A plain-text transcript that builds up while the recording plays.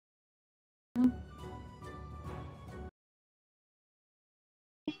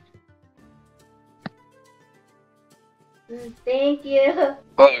Thank you.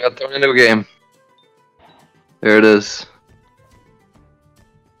 Oh, I got thrown into a game. There it is.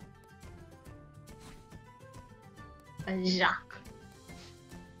 Jacques.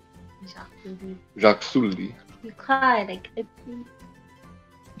 Jacques. Jacques Sully. You cried like a baby.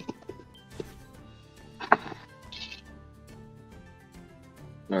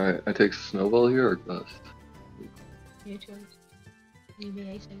 Alright, I take Snowball here or Gust? Your choice. Maybe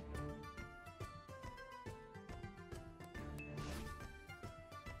I should.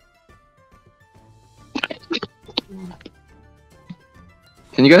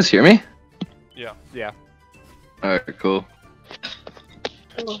 Can you guys hear me? Yeah. Yeah. Alright, cool.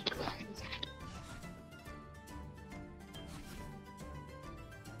 Oh.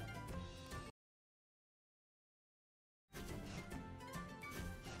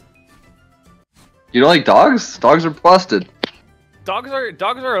 You don't like dogs? Dogs are busted. Dogs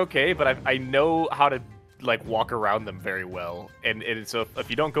are okay, but I know how to like walk around them very well, and so if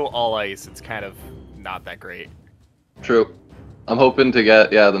you don't go all ice, it's kind of not that great. True. I'm hoping to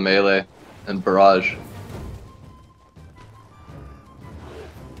get, the melee and barrage.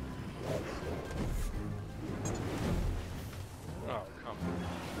 Oh, come.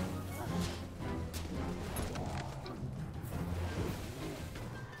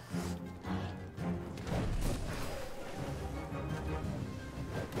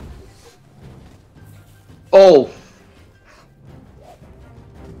 Oh!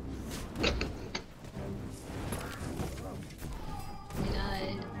 I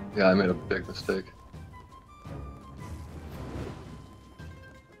died. Yeah, I made a big mistake.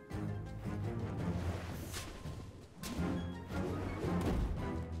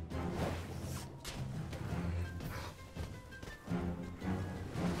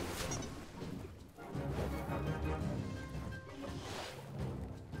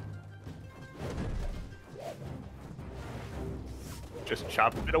 Just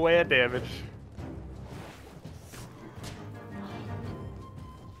chop it away at damage.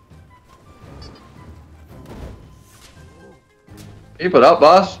 Keep it up,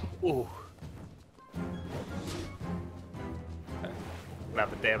 boss. Ooh. I'm gonna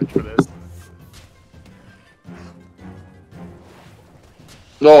have the damage for this.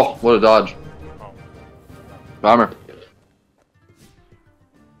 Oh, what a dodge. Oh. Bomber.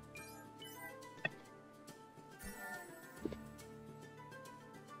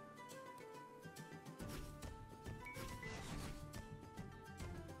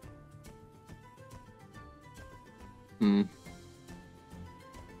 Hmm.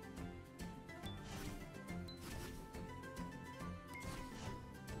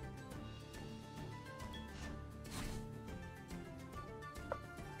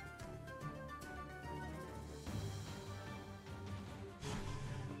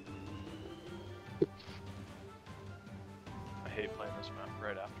 I hate playing this map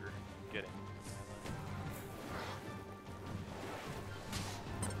right after getting.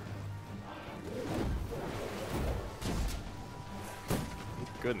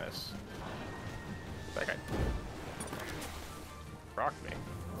 Goodness. That guy rocked me.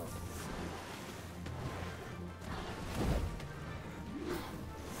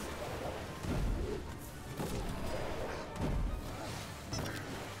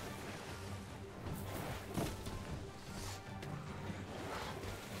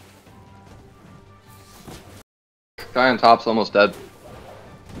 Guy on top's almost dead.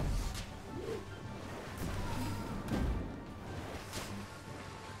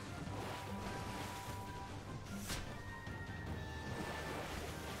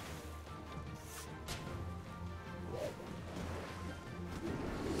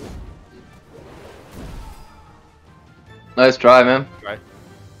 Nice try, man. Right.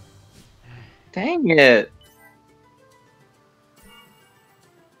 Dang it.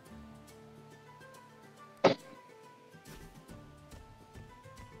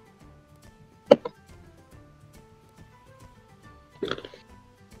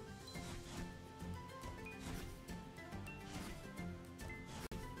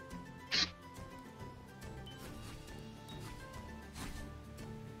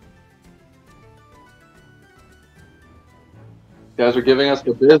 You guys are giving us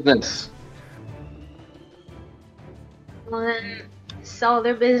the business. Well, then sell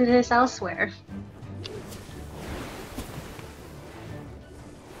their business elsewhere.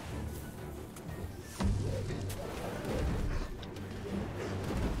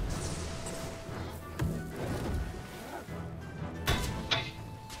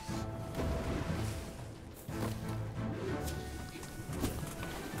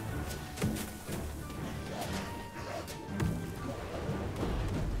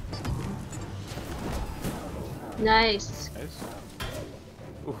 Nice.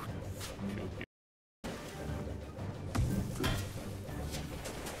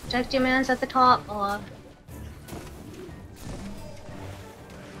 Protect your mans at the top, or...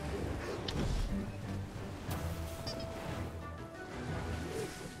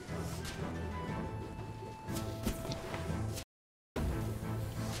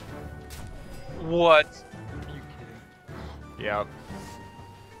 What? Are you kidding? Yep.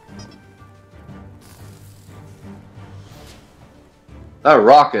 That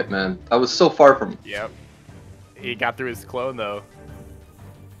rocket, man. I was so far from. Yep. He got through his clone though.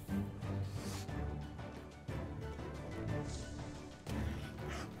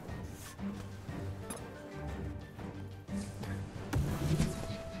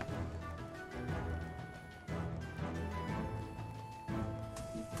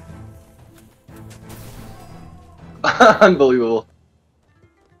 Unbelievable.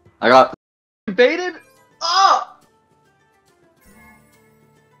 I got baited. Oh!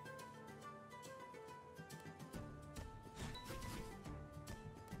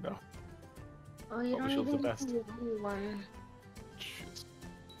 No. Oh, you Hope don't Shield's the even best. do one. Shit.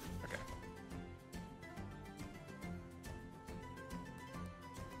 Okay.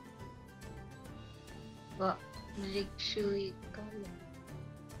 What? Literally got it.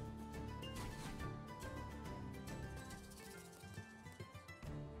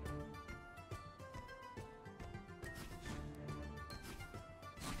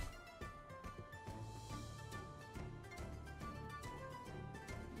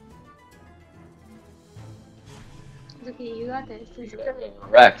 It's okay, you got this. Just do it.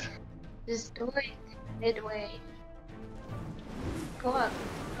 Correct. Just do it midway. Go up.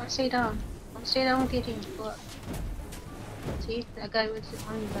 Don't stay down. Don't stay down with your team. Go up. See? That guy was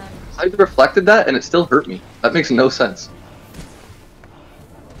on your back. I reflected that and it still hurt me. That makes no sense.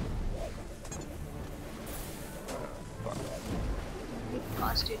 You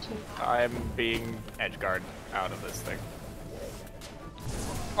lost your team. I'm being edge guard out of this thing.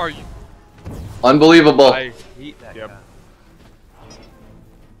 Are you? Unbelievable. I hate that Yep. guy.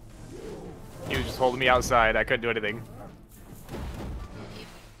 He was just holding me outside. I couldn't do anything.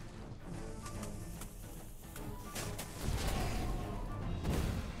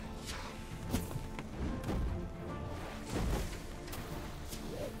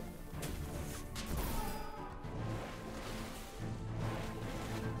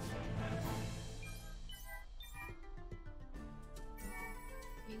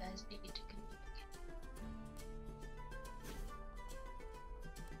 You guys need to communicate.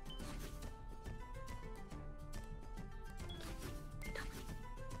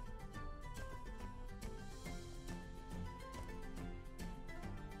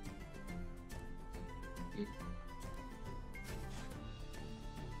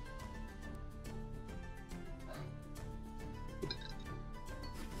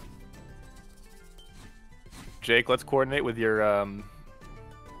 Jake, let's coordinate with your O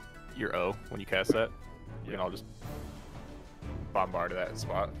when you cast that. You can all just bombard that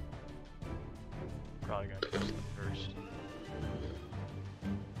spot. Probably gotta do something first.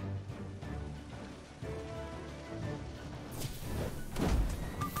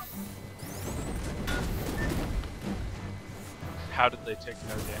 How did they take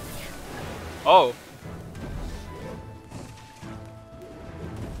no damage? Oh!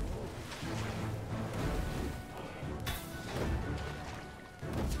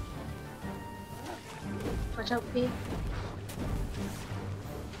 Watch out, P.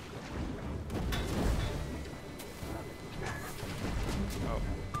 Oh.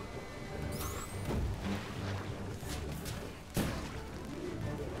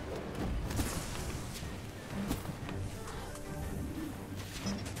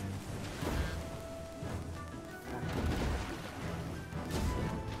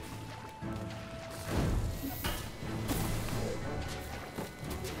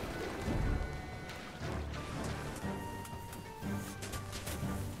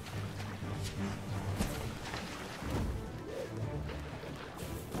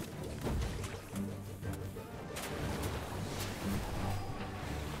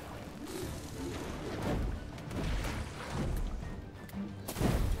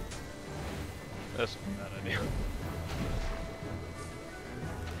 That's a bad idea.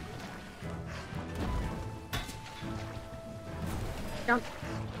 Jump.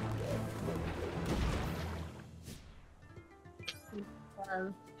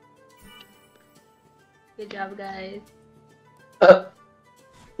 Good job, guys.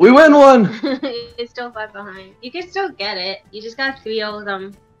 We win one! It's still far behind. You can still get it. You just got 3 of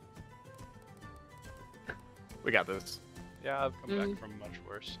them. We got this. Yeah, I've come back from much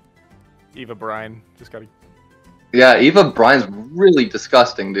worse. Eva Brine, just gotta. Yeah, Eva Brine's really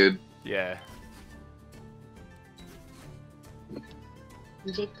disgusting, dude. Yeah.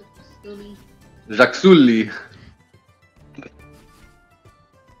 Jacob Sully. Jacques Sully.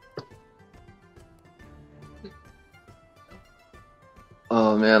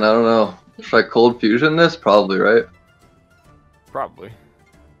 Oh man, I don't know. Should I cold fusion this? Probably, right? Probably.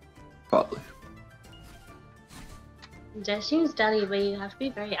 Probably. That seems deadly, but you have to be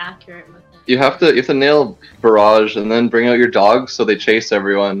very accurate with it. You have to nail barrage and then bring out your dogs so they chase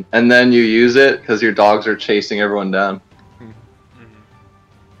everyone, and then you use it because your dogs are chasing everyone down.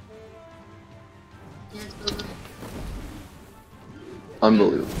 Yeah, totally.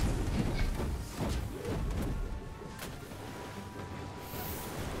 Unbelievable.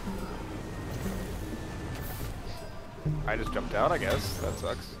 I just jumped out, I guess. That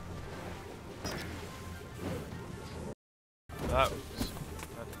sucks. That was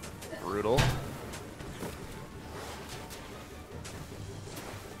Brutal.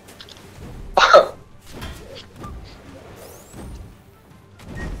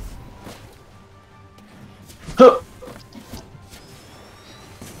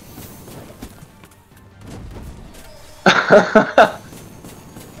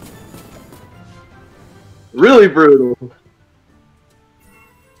 Really brutal.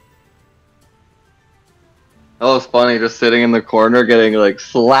 That was funny, just sitting in the corner getting like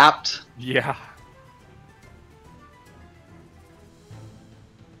slapped. Yeah.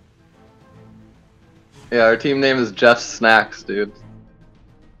 Yeah, our team name is Jeff's Snacks, dude.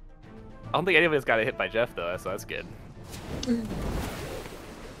 I don't think anybody's got hit by Jeff though, so that's good.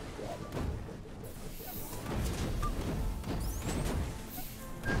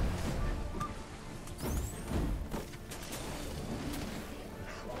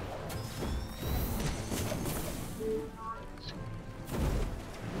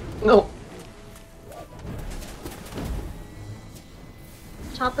 No.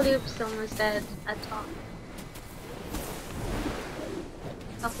 Top of loop's almost dead at top.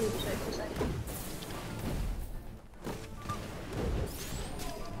 Top of loop's right beside you.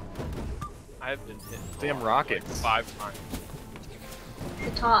 I've been hit. Damn rockets. 5 times.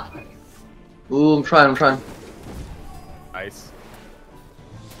 The top. Ooh, I'm trying. Nice.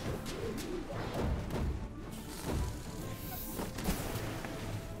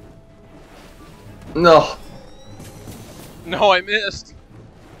 No. No, I missed.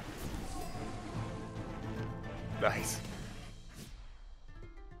 Nice.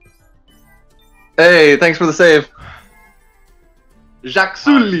 Hey, thanks for the save. Jacques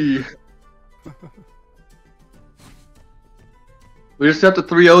Sully. We just have to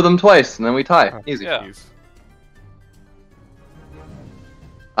 3-0 them twice, and then we tie. Easy. Yeah. Jeez.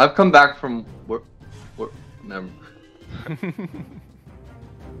 I've come back from work. Never.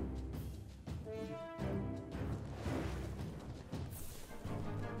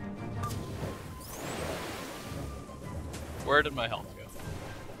 Where did my health go?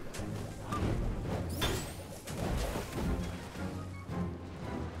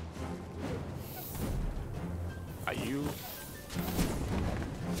 Are you?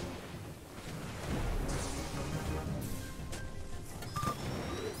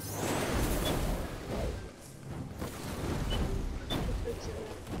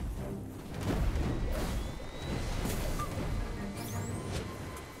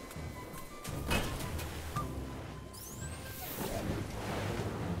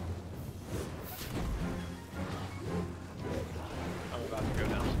 I'm about to go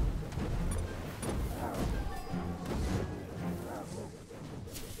down.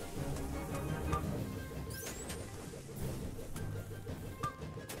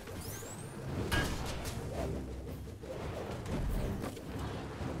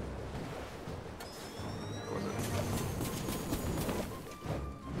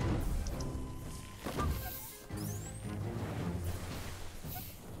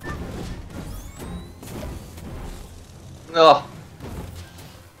 No.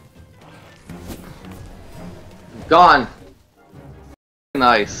 Gone.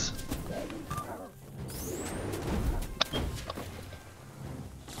 Nice.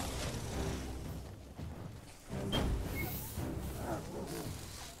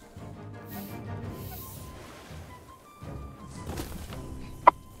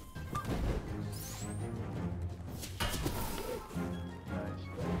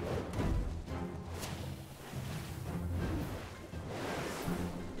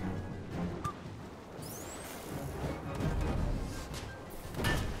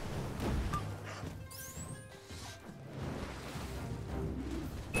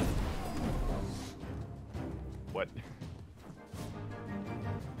 What?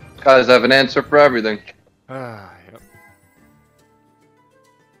 Guys, I have an answer for everything. Ah, yep.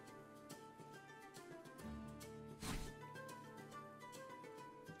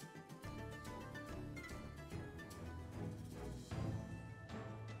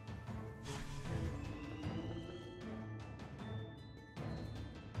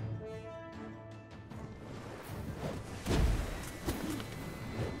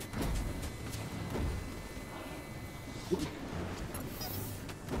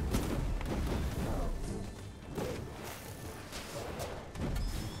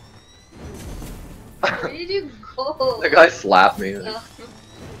 Where did you go? The guy slapped me. Oh.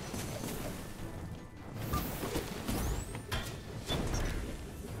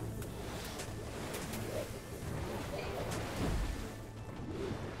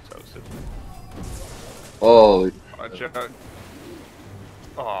 So stupid. Oh, Watch out.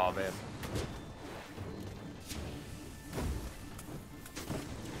 Oh man.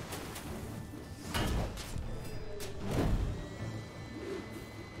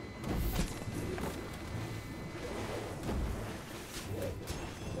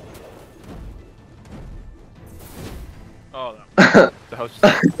 Oh, no. That was just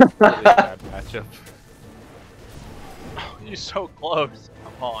a really bad matchup. You're so close.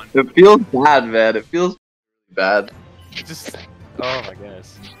 Come on. it feels bad, man. It feels bad. Just oh my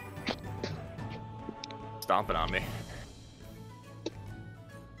goodness. Stomping on me.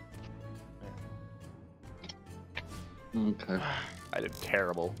 Okay. I did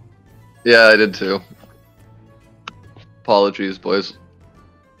terrible. Yeah, I did too. Apologies, boys.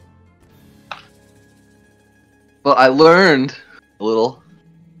 But I learned a little.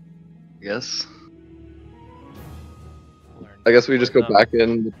 I guess. I guess we just go back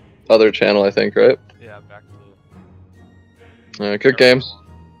in the other channel, I think, right? Yeah, back to Good games.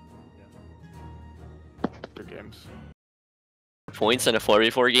 Good games. Points in a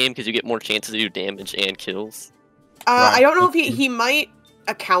 4v4 game because you get more chances to do damage and kills. I don't know if he might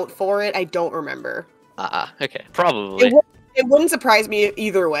account for it. I don't remember. Okay, probably. It wouldn't surprise me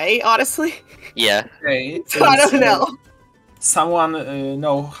either way, honestly. Yeah. Okay. So I don't know. Someone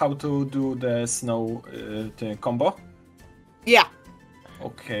know how to do the snow combo? Yeah.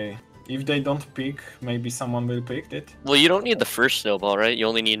 Okay. If they don't pick, maybe someone will pick it. Well, you don't need the first snowball, right? You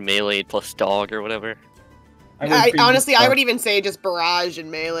only need melee plus dog or whatever. I honestly, I would even say just barrage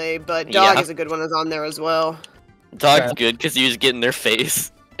and melee, but dog Yeah. is a good one that's on there as well. Dog's Okay. good because you just get in their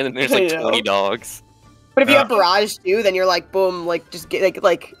face, and then there's like I know. 20 dogs. But if you have barrage too, then you're like boom, like just get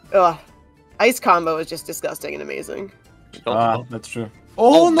ice combo is just disgusting and amazing. That's true.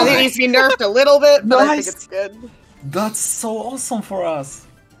 Oh, I think it needs to be nerfed a little bit, but I think Nice. it's good. That's so awesome for us.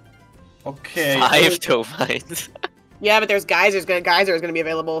 Okay. 5 Tovines. Yeah, but there's geysers gonna be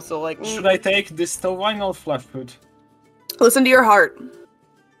available, so like Should I take this Tovine or Flashfoot? listen to your heart.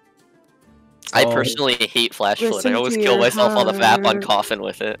 I Oh. personally hate flash foot. I Listen always to kill your myself on the map on heart. coffin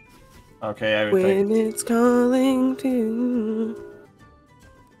with it. Okay, I will take. When it's calling to.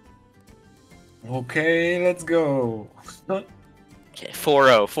 Okay, let's go. Okay,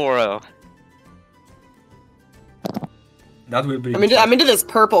 4-0, 4-0. That will be. I'm into this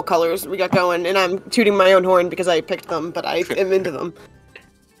purple colors we got going, and I'm tooting my own horn because I picked them, but I am into them.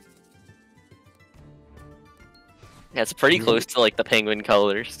 Yeah, it's pretty close to like the penguin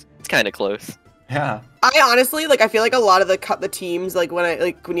colors. It's kind of close. Yeah. I honestly I feel like a lot of the teams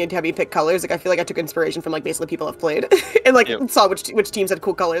when you have me pick colors, I feel like I took inspiration from basically people I've played and Yep. saw which teams had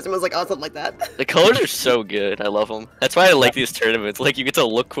cool colors and was like, oh, something like that. The colors are so good. I love them. That's why I like these tournaments. Like you get to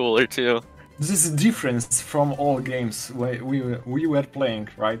look cooler too. This is a difference from all games we were playing,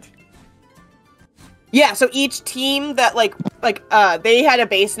 right? Yeah, so each team that they had a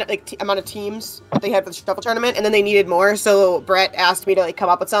base amount of teams they had for the shuffle tournament, and then they needed more. So Brett asked me to come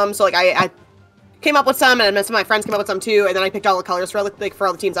up with some. So I came up with some, and some of my friends came up with some too, and then I picked all the colors for all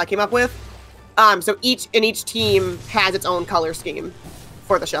the teams I came up with. So each team has its own color scheme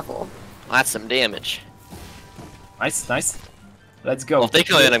for the shuffle. That's some damage. Nice, nice. Let's go. Well, if they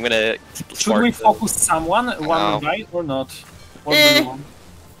come in, I'm gonna. Should we spark them. focus someone, one guy, or not? What do you want?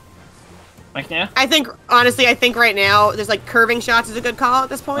 Like, yeah? I think right now there's curving shots is a good call at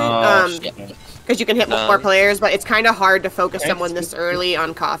this point. Shit. Because you can hit more players, but it's kind of hard to focus Okay, someone this early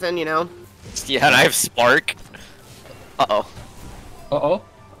on coffin, you know. Yeah, and I have spark. Uh-oh. Uh-oh.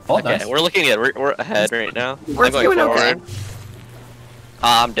 Oh, Okay, nice. we're looking at we're ahead right now. We're I'm going doing okay. forward.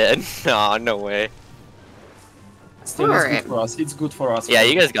 I'm dead. Aw, no way. Still, it's Alright. good for us. It's good for us. Yeah,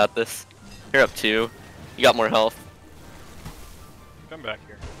 you guys got this. You're up 2. You got more health. Come back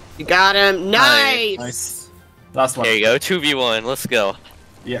here. You got him. Nice. Nice. Last one. There you go. 2v1. Let's go.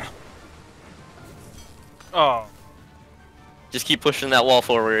 Yeah. Oh, Just keep pushing that wall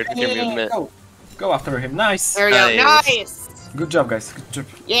forward with your movement. Go after him. Nice. There we go. Nice. Nice. Good job, guys. Good job.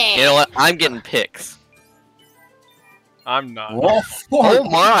 Yeah. You know what? I'm getting picks. I'm not. Whoa, Oh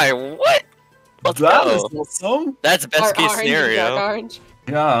my, what? Let's that go. is awesome. That's best case Orange, scenario. dark orange.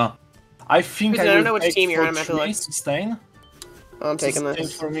 Yeah. I think Because I I don't will know which take team you're for on, I have to look. three sustain. Oh, I'm taking Sustain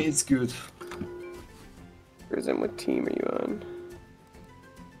this. for me, it's good. Cruising, what team are you on?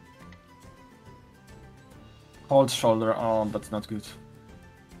 Cold shoulder. Oh, that's not good.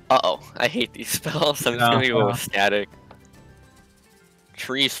 Uh-oh, I hate these spells. I'm just Yeah, gonna go with static.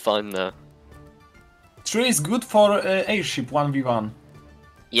 Tree's fun though. 3 is good for airship 1v1.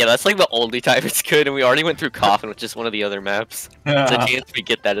 Yeah, that's like the only time it's good, and we already went through Coffin, which is one of the other maps. The Yeah. chance we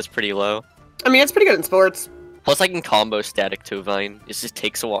get that is pretty low. I mean, it's pretty good in sports. Plus, I can combo static Tovine. It just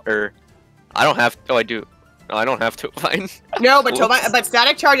takes a while. I don't have. Oh, I do. No, I don't have Tovine. No, but Whoops. but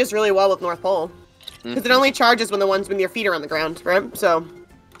static charges really well with North Pole. Because Mhm. it only charges when your feet are on the ground, right? So.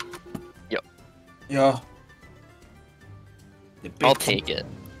 Yeah. The big I'll thing. take it.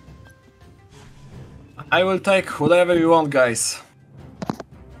 I will take whatever you want, guys.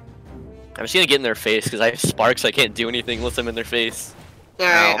 I'm just gonna get in their face because I have sparks. I can't do anything unless I'm in their face. All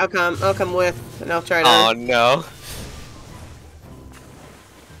right, Ow. I'll come with, and I'll try to. Oh no.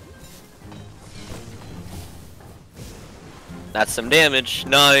 That's some damage.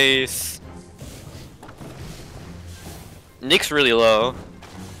 Nice. Nick's really low.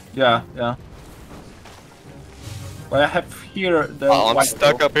 Yeah, yeah. But I have here the Oh, I'm white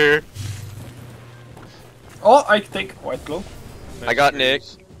stuck glow. up here. Oh, I take white glow. I got Nick.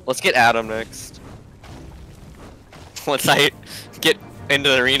 Let's get Adam next. Once I get into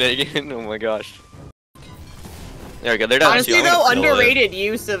the arena again. Oh my gosh. There we go. They're down Honestly, two. I'm though, gonna kill it. underrated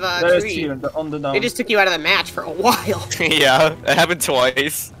use of There is tree. here on the down. It just took you out of the match for a while. Yeah, it happened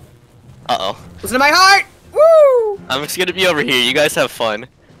twice. Uh oh. Listen to my heart. Woo! I'm just gonna be over here. You guys have fun.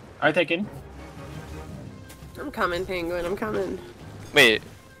 I take in. I'm coming, Penguin. I'm coming. Wait.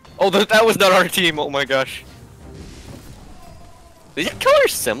 Oh, that was not our team. Oh my gosh. Is your color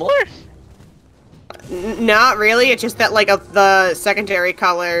similar? Not really. It's just that like the secondary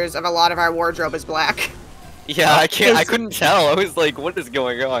colors of a lot of our wardrobe is black. Yeah, I couldn't tell. I was like, what is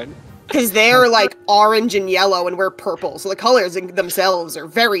going on? Because they're like orange and yellow, and we're purple. So the colors themselves are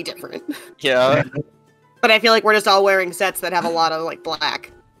very different. Yeah. But I feel like we're just all wearing sets that have a lot of like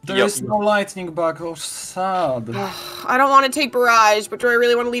black. There Yup. is no lightning bug. Oh, sad. I don't want to take barrage, but do I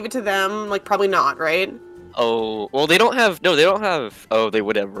really want to leave it to them? Like probably not, right? Oh, well, they don't have. No, they don't have. Oh, they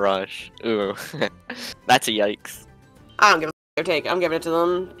would have rush. Ooh, that's a yikes. I don't give a their take. I'm giving it to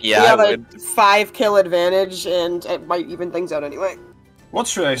them. Yeah, we have I a would. 5 kill advantage, and it might even things out anyway. What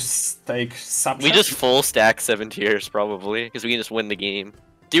should I take? Sub We just full stack 7 tiers probably because we can just win the game.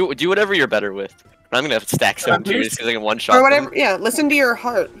 Do whatever you're better with. I'm gonna stack 7 tiers because I can one shot. Or whatever. Yeah, listen to your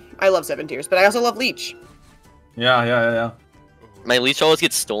heart. I love 7 tiers, but I also love Leech. Yeah. My leech always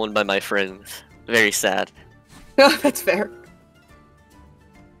gets stolen by my friends. Very sad. That's fair.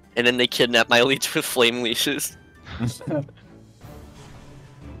 And then they kidnap my leech with flame leashes.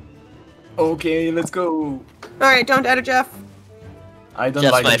 Okay, let's go. Alright, don't edit Jeff. I don't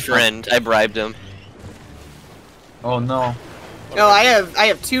Jeff's like my it. friend. I bribed him. Oh no. Oh, I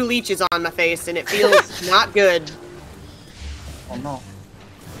have 2 leeches on my face, and it feels not good. Oh no.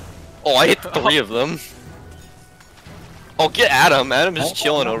 Oh, I hit 3 of them. Oh, get Adam. Adam is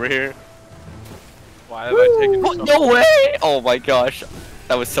chilling over here. Why have I taken Oh, so no way! Oh my gosh.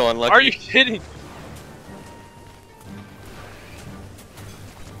 That was so unlucky. Are you kidding?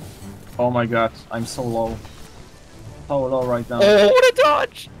 Oh my god, I'm so low. So low right now. Oh, what a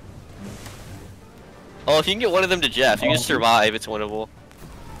dodge! Oh, if you can get one of them to Jeff, you can Oh. survive. It's winnable.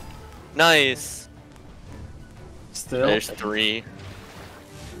 Nice. Still. There's 3.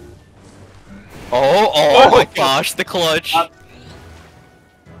 Oh my gosh, the clutch.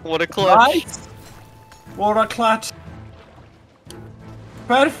 What a clutch. Nice. What a clutch.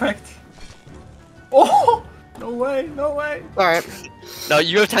 Perfect. Oh! No way, no way. Alright. No,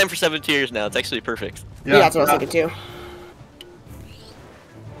 you have time for 7 tiers now. It's actually perfect. Yeah, that's what I was thinking too.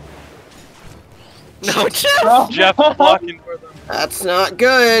 No, Jeff! Oh. Jeff blocking for them. That's not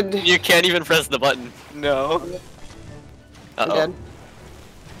good. You can't even press the button. No. I'm Uh-oh. dead.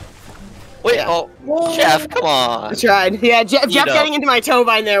 Wait, Yeah. oh, Jeff, come on. I tried. Yeah, Jeff You know. getting into my toe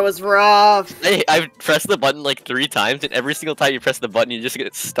vine there was rough. I've pressed the button like 3 times, and every single time you press the button, you just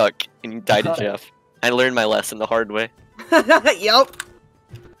get stuck, and you die to Jeff. I learned my lesson the hard way. Yup.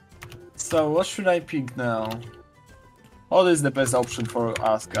 So what should I pick now? What is the best option for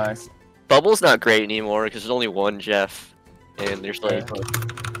us, guys? Bubble's not great anymore, because there's only 1 Jeff, and there's like...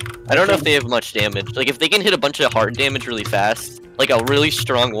 I don't know if they have much damage. Like, if they can hit a bunch of hard damage really fast, like a really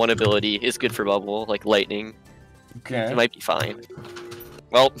strong 1 ability is good for Bubble, like Lightning. Okay. It might be fine.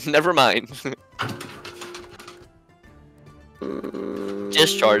 Well, never mind.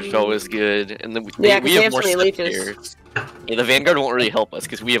 Discharge is always good, and then Yeah, 'cause we they have have more so many 7 leeches. tiers. Yeah, the Vanguard won't really help us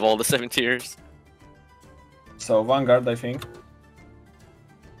because we have all the 7 tiers. So Vanguard, I think.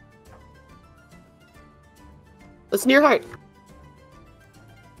 Listen to your heart.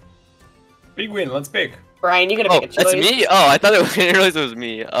 Big win. Let's pick. Brian, you gotta Oh, make a choice. that's me? Oh, I thought it was, I didn't realize it was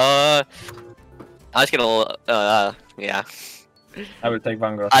me. I was gonna, yeah. I will take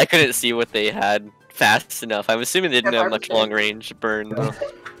Vanguard. I couldn't see what they had fast enough. I'm assuming they didn't Yeah, have much 5%. long range burn. Though.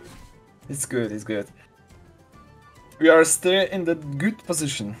 It's good, it's good. We are still in the good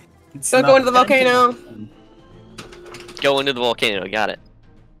position. It's Don't go not into the volcano. Go into the volcano. Got it.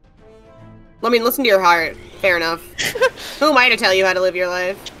 I mean, listen to your heart. Fair enough. Who am I to tell you how to live your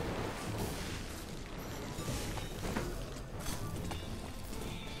life?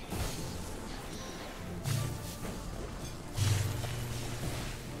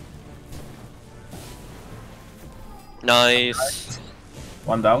 Nice.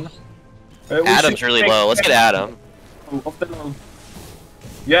 One down. We Adam's should really take low. Let's get Adam. Of the low.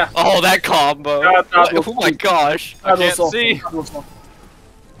 Yeah. Oh, that combo. Yeah, that was Oh my gosh. I can't see.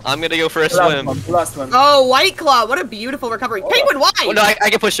 I'm gonna go for a Last swim. one, last one. Oh, White Claw, what a beautiful recovery. Penguin, why? Oh, no, I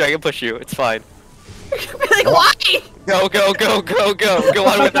can push you. I can push you. It's fine. Like, why? Go, go, go, go, go. Go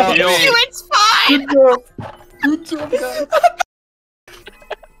on without me. It's fine! Good job. Good job, guys.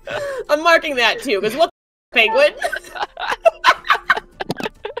 I'm marking that too, because what the Penguin?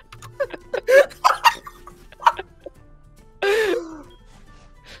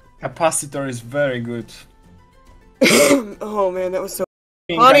 Capacitor is very good. Oh man, that was so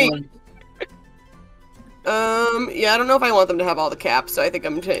funny. Yeah, I don't know if I want them to have all the caps, so I think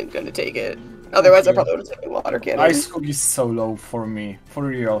I'm gonna take it. Otherwise, I probably would have taken water cannon. Ice hook is so low for me. For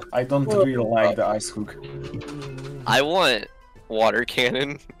real. I don't really like the ice hook. I want water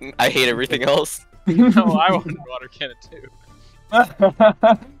cannon. I hate everything else. No, I want water cannon too.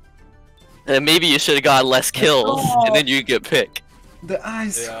 And maybe you should have got less kills, and then you get pick. The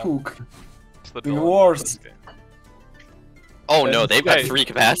ice Yeah. hook. It's The villain worst. of this game. Oh no, they've got Hey. 3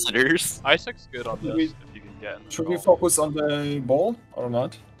 capacitors. Isaac's good on Should this we- if you can get in the Should we roll. focus on the ball or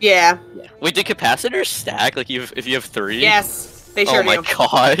not? Yeah. Wait, did capacitors stack? Like if you have 3? Yes, they sure Oh my do.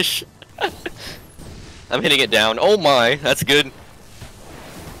 gosh. I'm hitting it down. Oh my, that's good.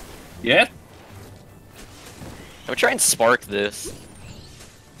 Yeah? I'm trying to spark this.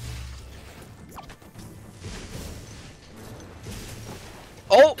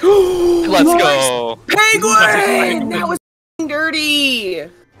 Oh! Let's go! Penguin! That was dirty!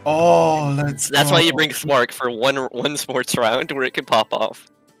 Oh, let's That's go. why you bring Spark for one sports round where it can pop off.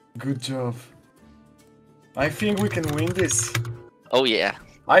 Good job. I think we can win this. Oh yeah.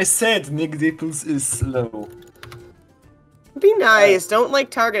 I said Nick Dipples is low. Be nice. Don't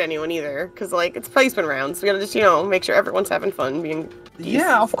like target anyone either, because like it's placement rounds. We gotta just make sure everyone's having fun being.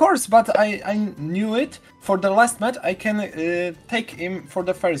 Yeah, of course, but I knew it. For the last match, I can take him for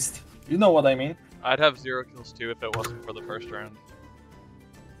the first. You know what I mean? I'd have 0 kills too if it wasn't for the first round.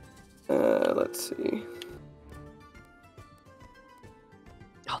 Let's see.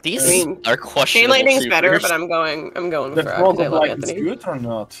 Oh, these I mean, are Chain questionable. lightning's better, supers. but I'm going The with Frog. frog 'cause I of love light is Anthony. good or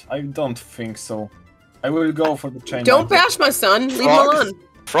not? I don't think so. I will go for the chain. Don't lightning. bash my son. Leave him Frogs- alone.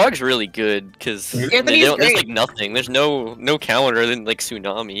 Frog's really good because Anthony's there's great. like nothing. There's no counter than like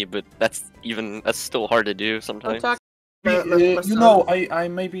tsunami, but that's still hard to do Don't sometimes. talk. You know, I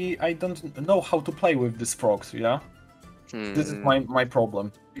maybe I don't know how to play with these frogs. Yeah, this is my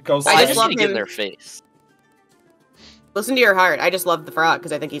problem because I I just just love need to get in him. their face. Listen to your heart. I just love the frog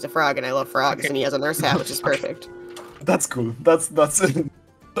because I think he's a frog and I love frogs and he has a nurse hat, which is perfect. that's cool. That's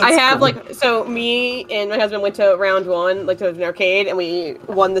I have cool. so me and my husband went to round 1, like to an arcade, and we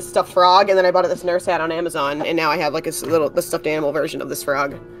won this stuffed frog, and then I bought this nurse hat on Amazon, and now I have like the stuffed animal version of this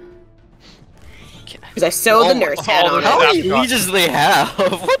frog. Because I sewed the nurse hat on How it. many leeches do they have?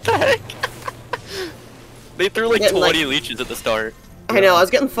 What the heck? They threw like Getting, 20 like- leeches at the start. I know, I was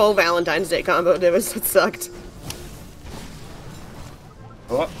getting full Valentine's Day combo. It sucked.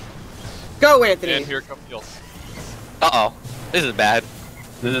 Oh, Go, Anthony. And here come heals. Uh-oh. This is bad.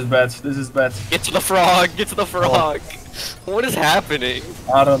 this is bad. This is bad. Get to the frog! Get to the frog! What is happening?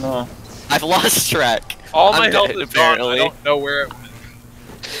 I don't know. I've lost track. All I'm my health dead, is gone. I apparently. don't know where it went.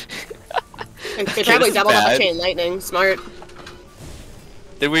 They probably It's doubled up bad. a chain lightning. Smart.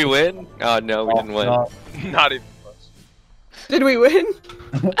 Did we win? Oh no, we didn't win. No. Not even close. Did we win?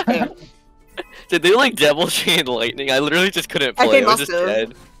 Did they like double chain lightning? I literally just couldn't I play. think I was just must have.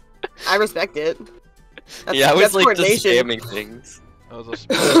 dead. I respect it. That's, Yeah, I was that's like just coordination. spamming things. That was a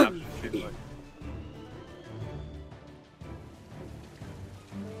small snap. It seems like.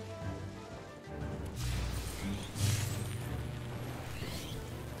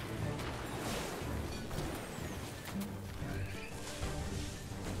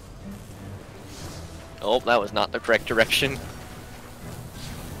 Oh, that was not the correct direction.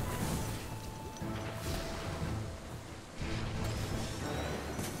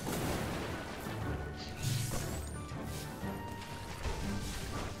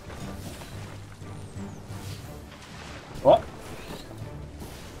 What?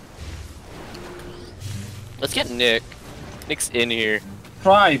 Nick? Nick's in here.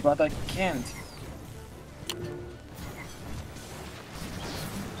 Try, but I can't.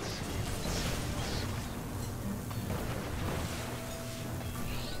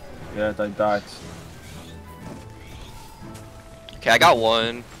 Yeah, I died. Okay, I got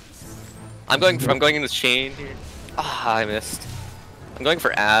one. I'm going in this chain here. Ah, I missed. I'm going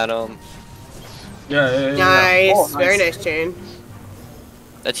for Adam. Yeah. Nice. Oh, Very nice chain.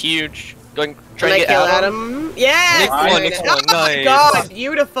 That's huge. Trying Can to I get kill Adam. Adam? Yes! Nick Nice. one, Nick Oh one, my nice. god,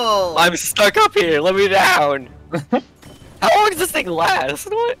 beautiful! I'm stuck up here. Let me down. How long does this thing last?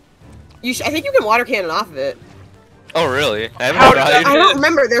 What? I think you can water cannon off of it. Oh really? I haven't How did tried. I don't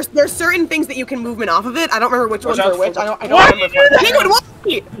remember. There's certain things that you can movement off of it. I don't remember which ones out are which. for- I don't Why remember. did you do that? Penguin, what?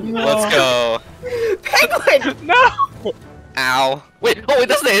 Let's go. Penguin! No! Ow. Wait,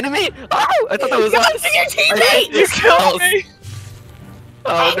 that's the enemy? Oh, I thought that was God, us. it's your teammate! You killed me!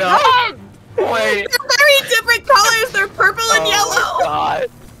 Oh no. Wait. They're very different colors. They're purple and Oh yellow. my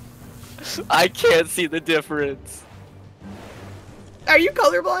god. I can't see the difference. Are you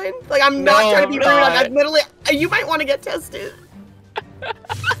colorblind? Like, I'm No, not trying to be I'm rude. not. I'm literally. You might want to get tested.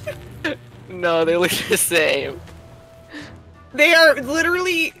 No, they look the same. They are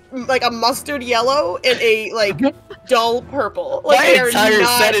literally like a mustard yellow and a like dull purple. Like My they are entire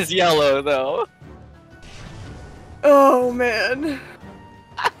not... set is yellow though. Oh man.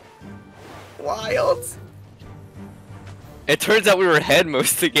 Wild. It turns out we were ahead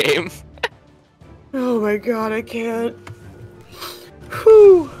most of the game. Oh my god, I can't.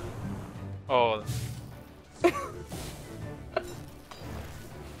 Whew. Oh,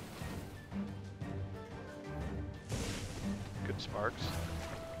 good sparks.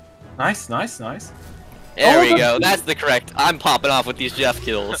 Nice. There Oh, we that's go. good. That's the correct. I'm popping off with these Jeff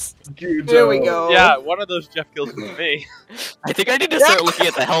kills. Good There we job. go. Yeah, one of those Jeff kills was me. I think I need to start looking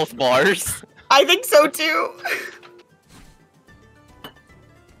at the health bars. I think so too.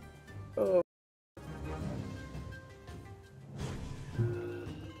 Oh.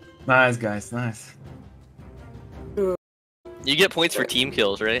 Nice, guys. Nice. You get points for team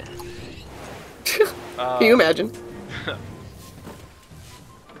kills, right? Can you imagine?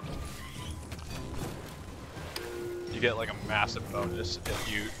 You get like a massive bonus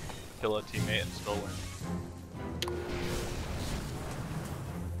if you kill a teammate and still win.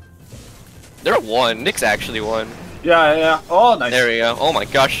 They're one. Nick's actually one. Yeah. Oh, nice. There we go. Oh my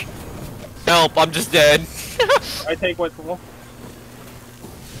gosh. Help, I'm just dead. I take white ball.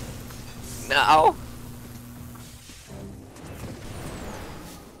 No.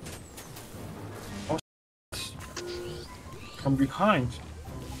 From behind.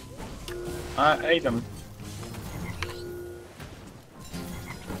 I ate him.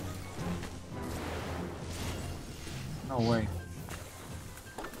 No way.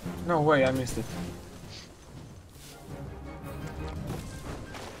 No way, I missed it.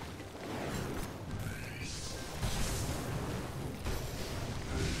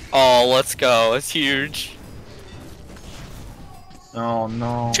 Oh, let's go. It's huge. Oh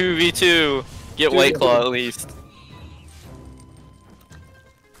no. 2v2. Get White Claw at least.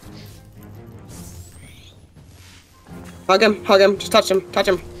 Hug him, just touch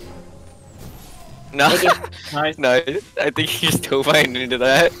him. No. Thank you. Nice. No, I think he just dove right into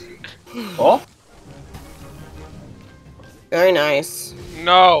that. Oh? Very nice.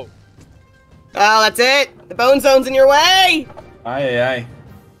 No! Oh, that's it. The bone zone's in your way. Aye.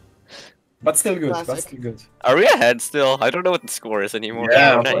 But still good, Classic. Are we ahead still? I don't know what the score is anymore.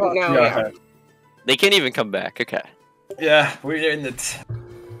 Yeah, Okay. No, yeah. They can't even come back. Okay. Yeah, we're in it.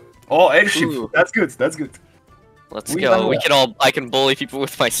 Oh, airship. Ooh. That's good. Let's We go. done We well. can all. I can bully people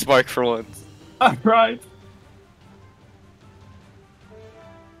with my spark for once. Alright.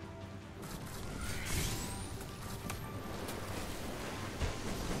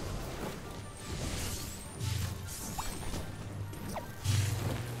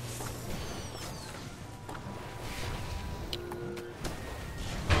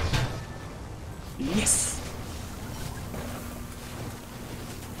 Yes.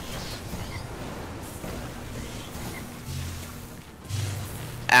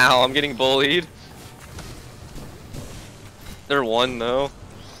 Ow! I'm getting bullied. They're one though.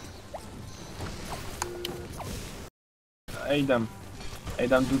 Adam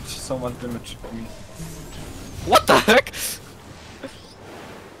did so much damage for me. What the heck?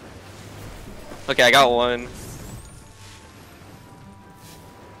 Okay, I got one.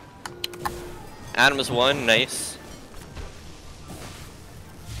 Adam is one. Nice.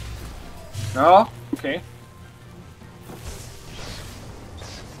 No? Okay.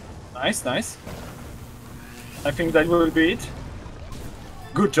 Nice. I think that will be it.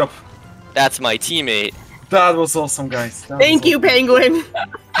 Good job. That's my teammate. That was awesome, guys. Thank you, Penguin.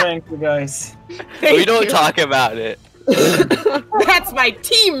 Thank you, guys. We don't talk about it. That's my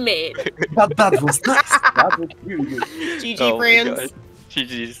teammate. That was nice. That was really good. GG, Oh my friends. God.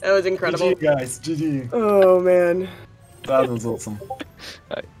 GG's. That was incredible. GG, guys. GG. Oh man. That was awesome.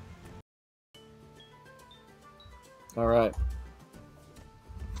 Right. All right.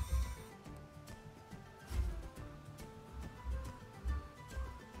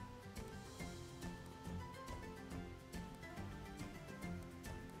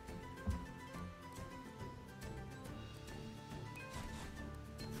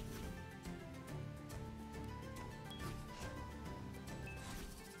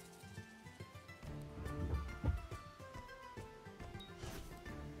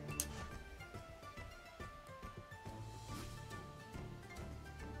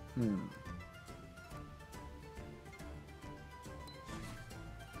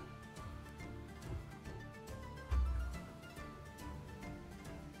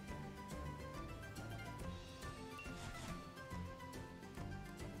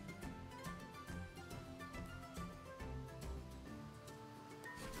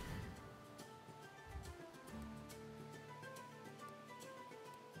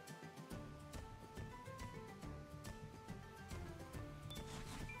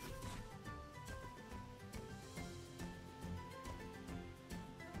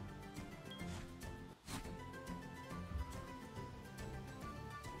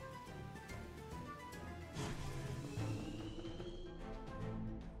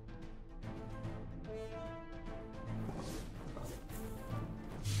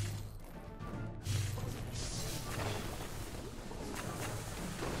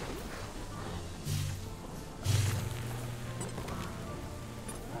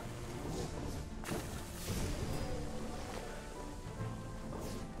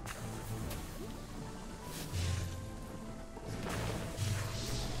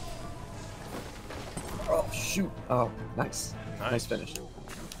 Oh shoot! Oh, nice. Nice finish.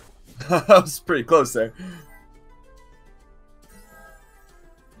 That was pretty close there.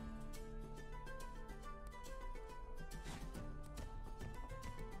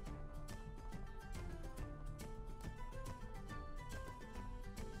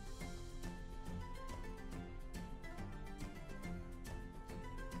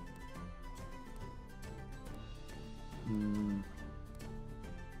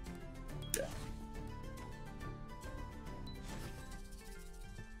 Yeah.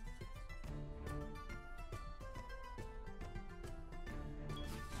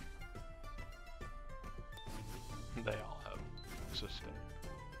 They all have sustain.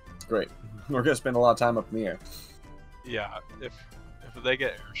 Great. We're gonna spend a lot of time up in the air. Yeah, if they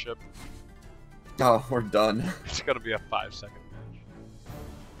get airship, Oh, we're done. it's gonna be a 5-second match.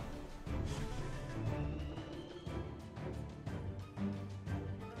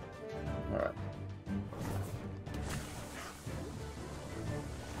 All right.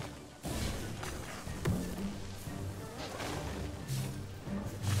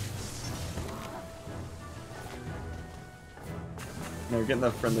 No, you're getting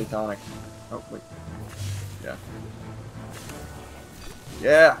the friendly tonic. Oh, wait. Yeah.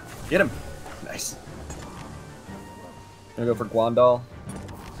 Yeah! Get him! Nice. Gonna go for Guandal.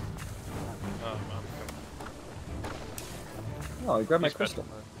 Oh, he grabbed my crystal.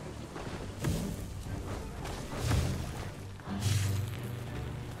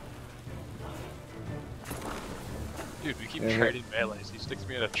 Dude, we keep Yeah, trading melees. He sticks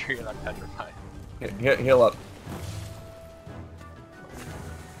me in a tree and I'm petrified. Heal up.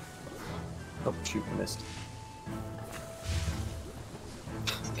 Oh, shoot, I missed.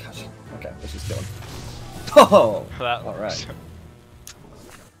 Gosh. Okay, let's just kill him. Oh! That Alright.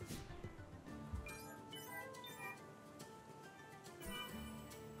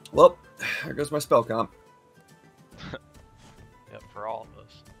 Well, there goes my spell comp. Yep, for all of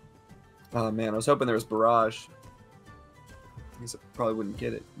us. Oh man, I was hoping there was Barrage. I guess I probably wouldn't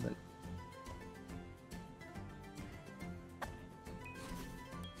get it, but...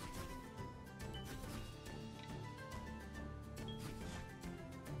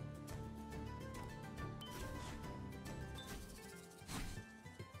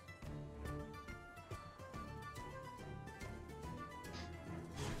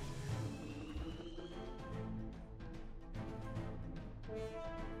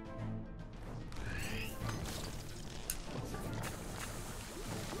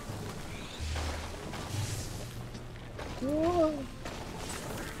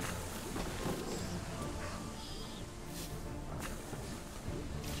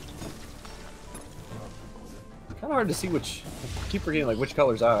 Kind of hard to see which. I keep forgetting like which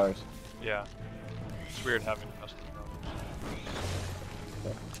color's ours. Yeah. It's weird having custom bonus.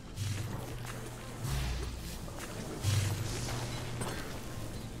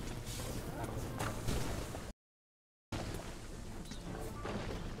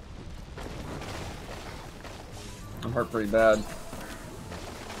 I'm hurt pretty bad.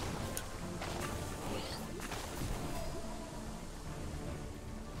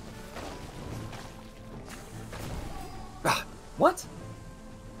 Ah, what?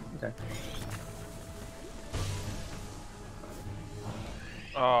 Okay.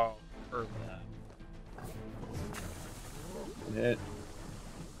 Oh, heard that. Good hit.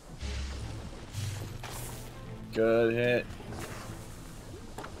 Good hit.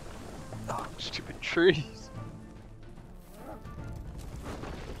 Oh, stupid trees.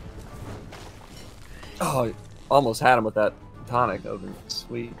 Oh, almost had him with that tonic. That would have been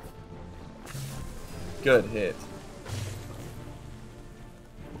sweet. Good hit.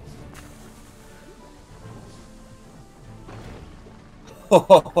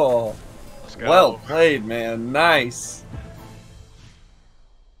 Oh, Let's go. well played, man. Nice.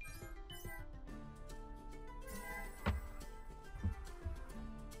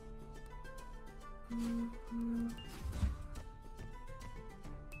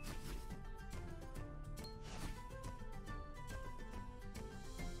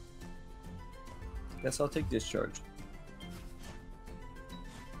 Guess I'll take discharge.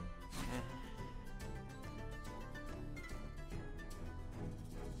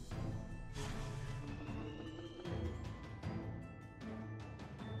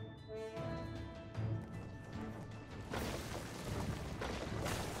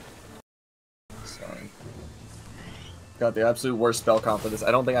 Sorry. Got the absolute worst spell comp for this.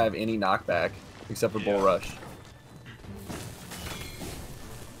 I don't think I have any knockback except for Bull Rush.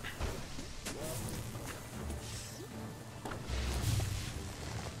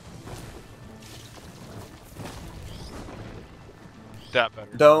 That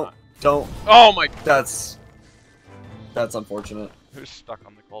better. Don't. Oh my! That's unfortunate. Who's stuck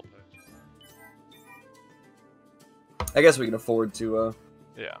on the goalpost? I guess we can afford to.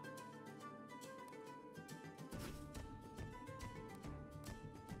 Yeah.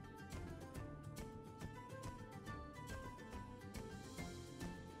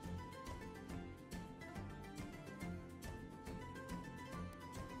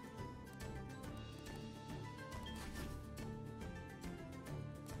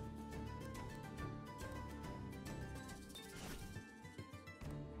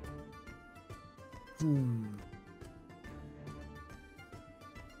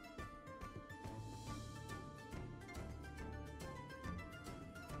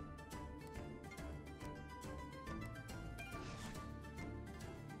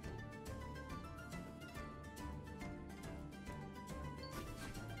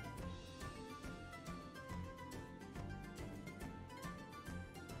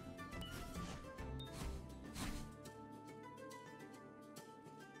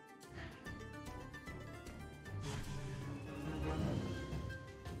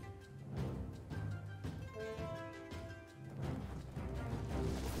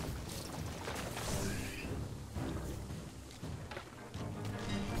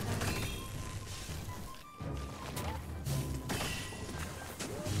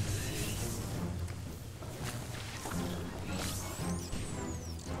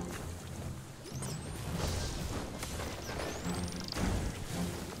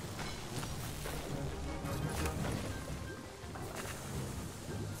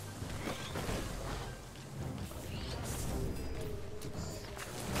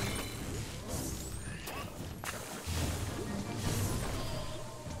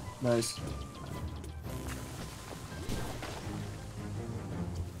 Nice.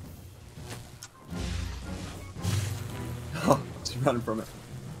 Oh, just running from it.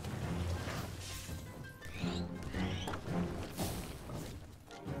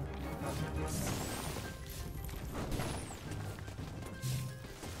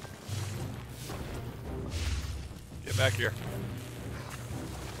 Get back here.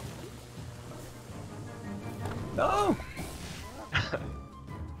 No!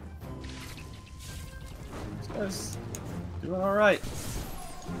 This guy's doing alright.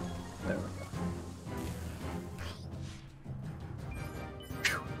 There we go.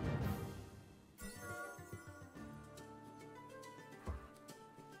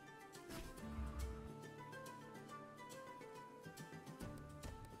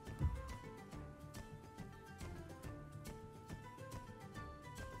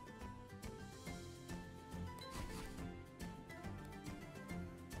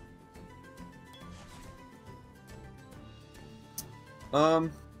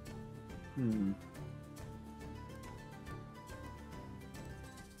 Hmm.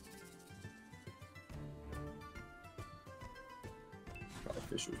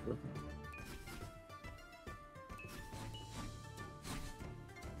 issues with it.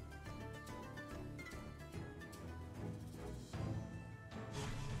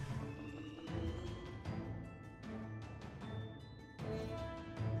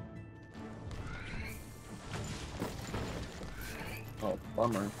 Oh,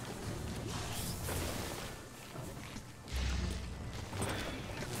 bummer.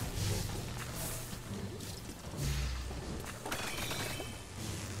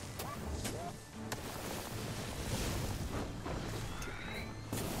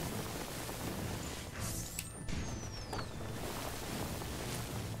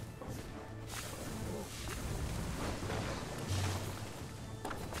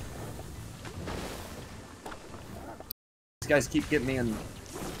 These guys keep getting me in.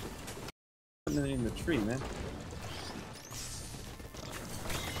 Putting me in the tree, man.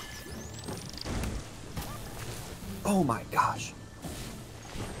 Oh my gosh.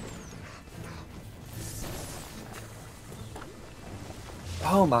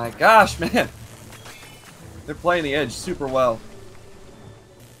 Oh my gosh, man. They're playing the edge super well.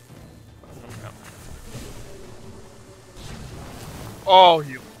 Oh,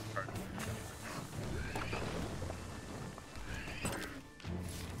 you.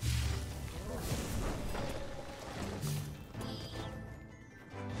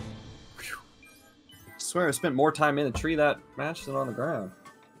 I swear I spent more time in a tree that match than on the ground.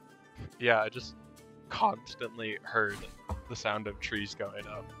 Yeah, I just constantly heard the sound of trees going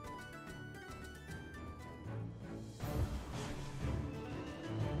up.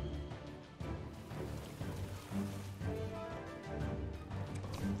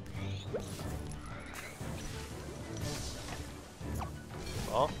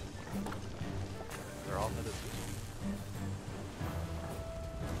 Well, they're all headed.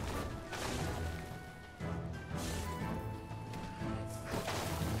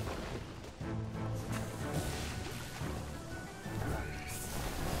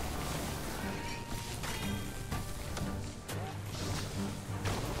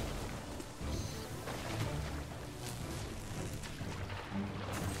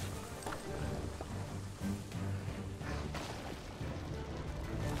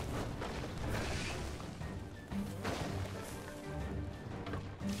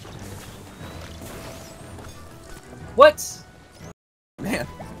 What? Man.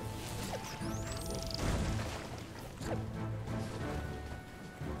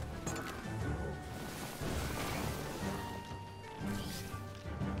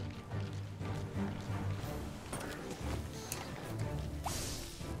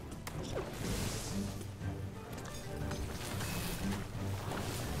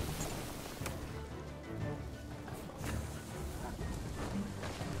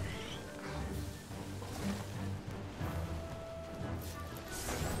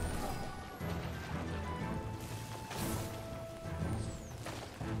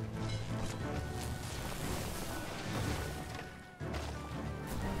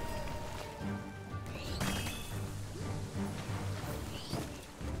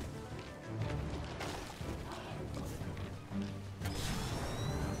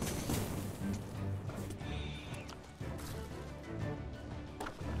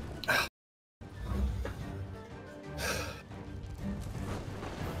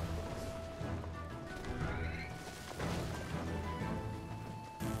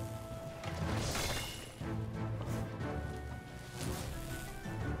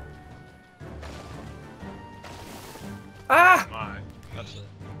 Ah! My, that's a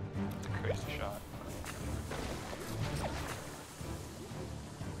crazy shot.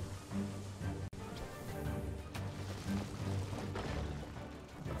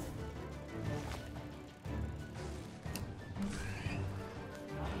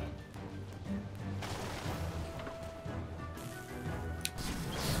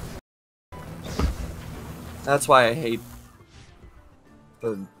 That's why I hate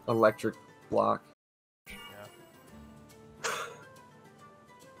the electric block. Yeah.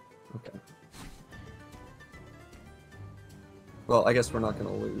 Okay. Well, I guess we're not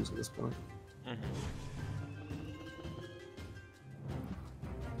gonna lose at this point. Mm-hmm.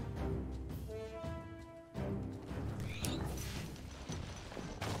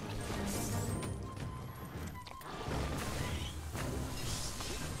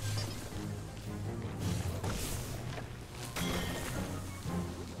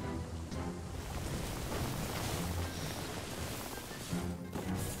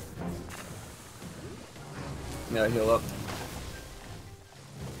 Yeah, heal up.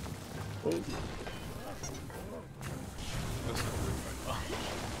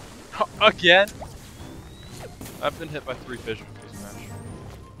 Again? I've been hit by 3 vision this match.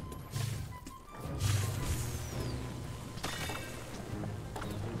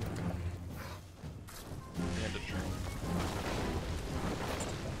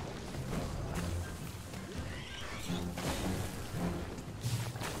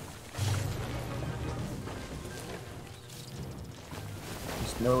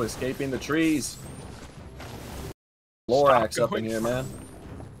 No escaping the trees. Lorax up in here, man.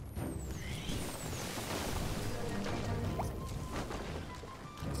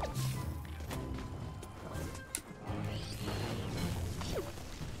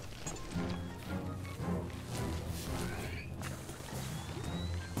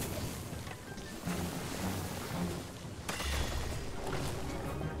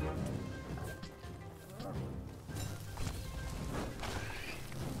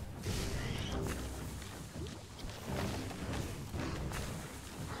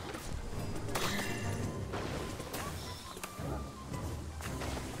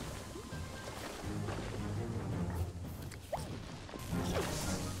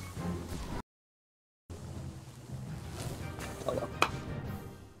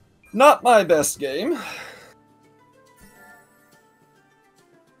 Not my best game.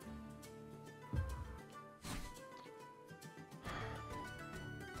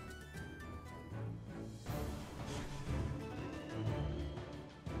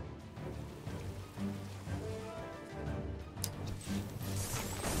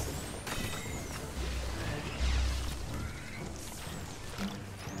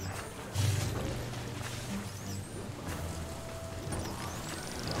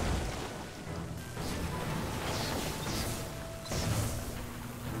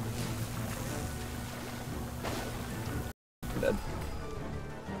 Dead.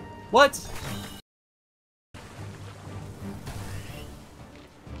 What?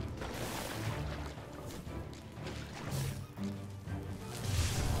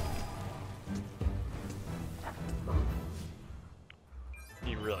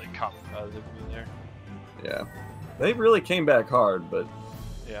 He really kamikazed me there. Yeah. They really came back hard, but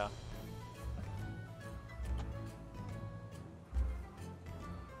Yeah.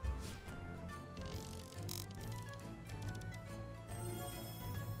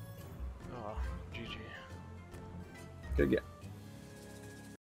 Oh, GG. good game.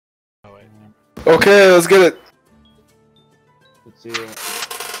 Oh wait. Okay, let's get it. Let's see.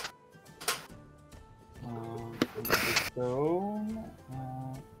 So.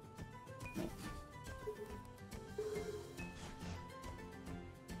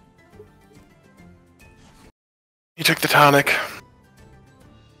 You took the tonic.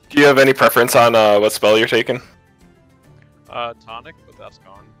 Do you have any preference on what spell you're taking? Tonic, but that's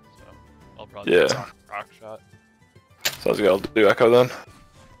gone. So I'll probably Yeah. do rock shot. Sounds good. I'll do Echo then.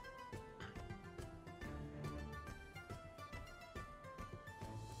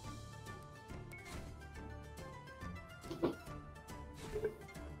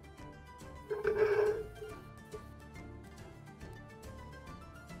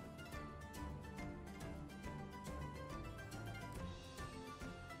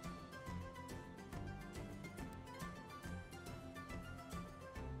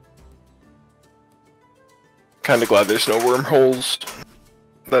 Kinda glad there's no wormholes.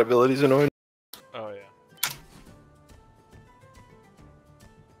 That ability's annoying. Oh yeah.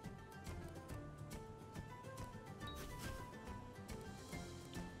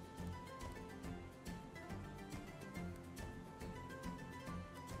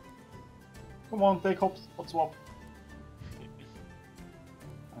 Come on, take hot swap.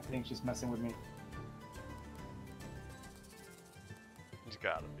 I think she's messing with me. He's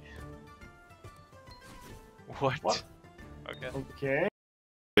gotta be. What? What? Okay. Okay.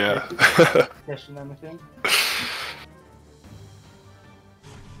 Yeah. Question anything?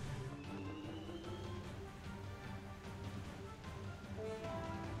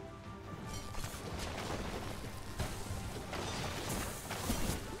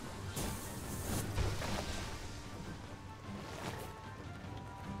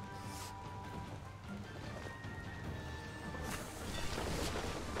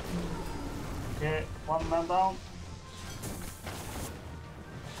 Okay, one man down.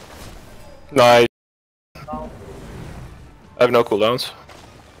 Nice. Down. I have no cooldowns.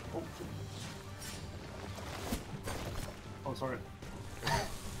 Oh. Oh, sorry.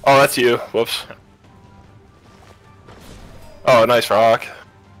 Oh, that's you. Whoops. Oh, nice rock.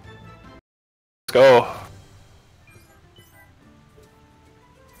 Let's go.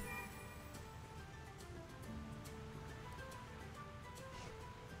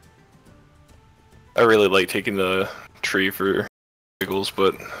 I really like taking the tree for giggles,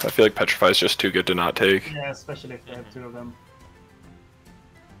 but I feel like Petrify is just too good to not take. Yeah, especially if they have two of them.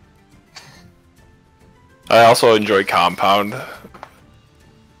 I also enjoy Compound.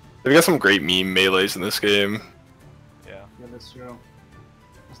 They've got some great meme melees in this game. Yeah. Yeah, that's true.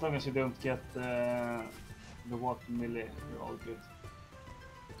 As long as you don't get the water melee, you're all good.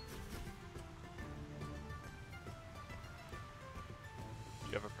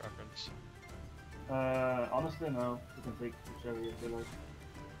 Do you Honestly, no. You can take whichever you feel like.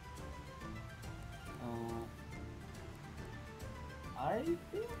 I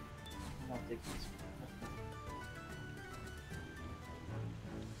think I'll take this.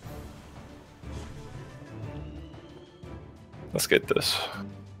 Let's get this.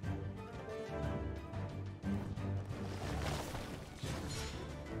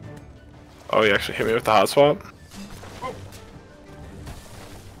 Oh, you actually hit me with the hot swap?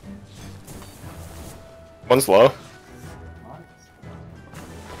 One's low. Nice.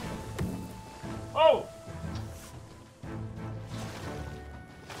 Oh!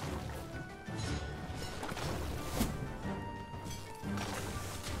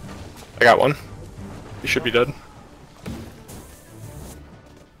 I got one. You should be dead.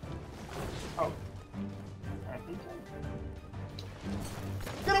 Oh. I think so.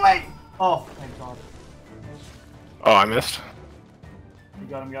 Get away! Oh, thank God. Oh, I missed. You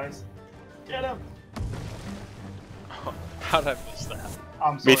got him, guys. Get him! How'd I miss that?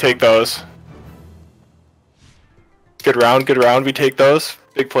 I'm sorry. We take those. Good round, good round. We take those.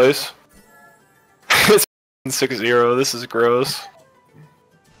 Big plays. It's 6-0. This is gross.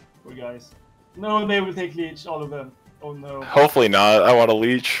 Poor guys. No, they will take leech, all of them. Oh no. Hopefully not. I want to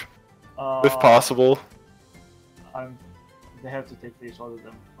leech if possible. They have to take leech, all of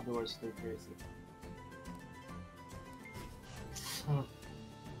them. Otherwise, they're crazy.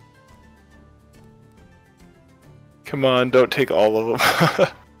 Come on, don't take all of them.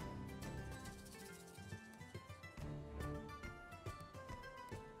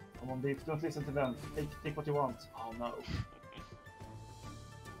 Come on, Beef, don't listen to them. Take what you want. Oh no.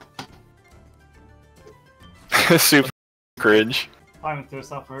 Super cringe. Time to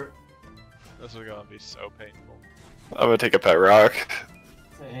suffer. This is gonna be so painful. I'm gonna take a pet rock.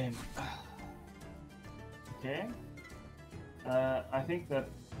 Same. Okay. I think that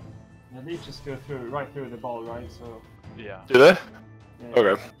the leeches go right through the ball, right? So. Yeah. Do they? Yeah,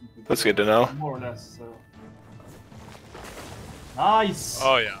 Okay. That's good to know. More or less. So. Nice.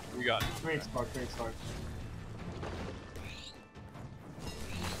 Oh yeah, we got it. Great start. Great start.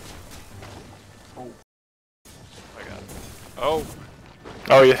 Oh. I got it. Oh.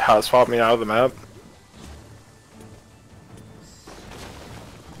 Oh, you hot swap me out of the map.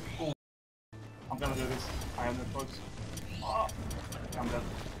 I'm gonna do this. I have no choice. Oh, I'm dead.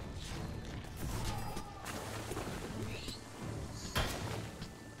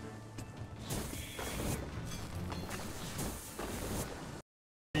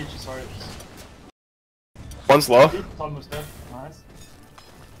 Sorry. One's low. It's almost dead. Nice.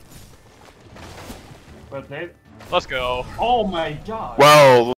 Well played. Let's go. Oh my god.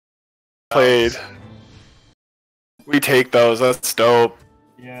 Well played. We take those. That's dope.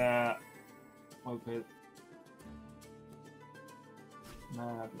 Yeah. Well played.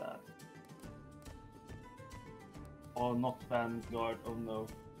 Mad lad. Oh, not Vanguard. Oh no.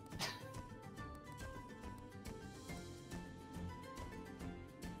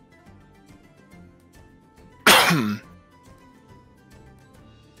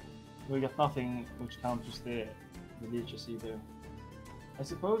 We got nothing which counters the leeches either. I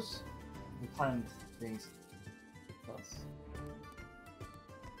suppose the timed things does.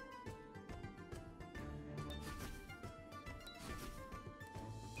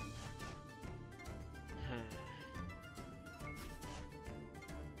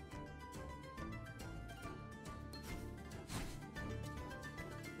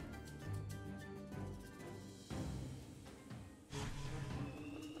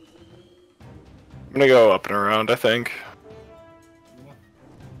 I'm gonna go up and around, I think.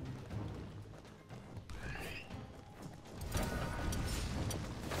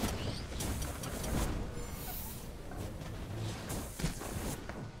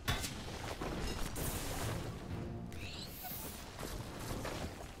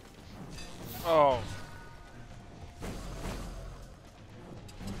 Oh.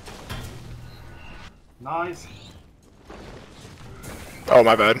 Nice. Oh,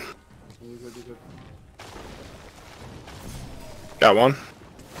 my bad. You're good, you're good. Got one.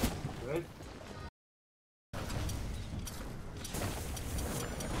 Good.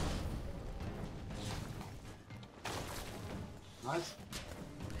 Nice.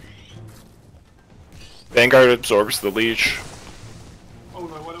 Vanguard absorbs the leech. Oh no,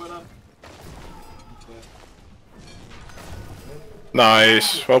 what have I done? Okay.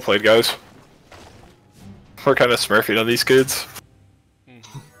 Nice. Well played, guys. We're kind of smurfing on these kids.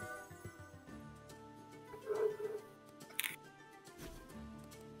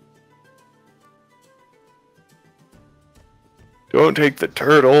 Don't take the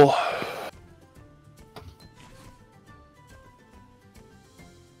turtle.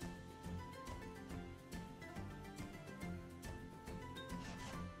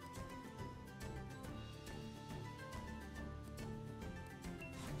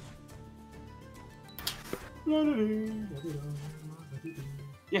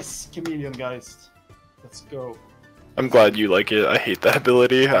 Yes, Chameleon Geist. Let's go. I'm glad you like it. I hate that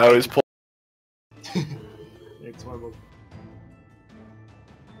ability. I always pull. It's horrible.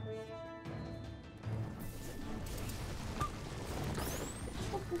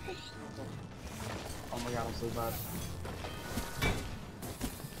 Oh my god, I'm so bad.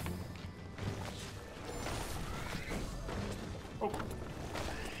 Oh.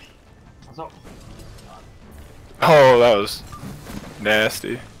 What's up? Oh, that was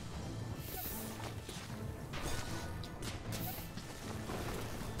nasty.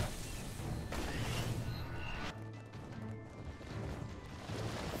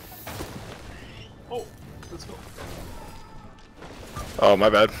 Oh, let's go. Oh, my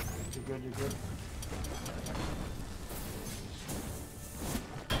bad. You're good, you're good.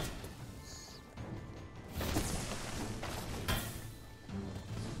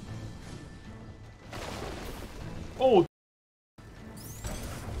 Oh!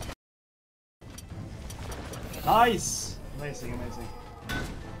 Nice! Amazing, amazing.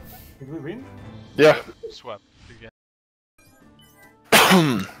 Did we win? Yeah. Swept again.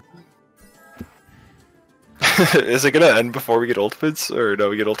 Is it gonna end before we get ultimates, or no?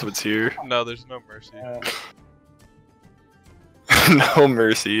 We get ultimates here. No, there's no mercy. No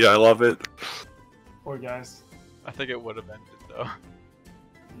mercy. I love it. Poor guys. I think it would have ended though.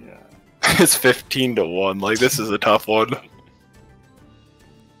 Yeah. It's 15-1. Like, this is a tough one.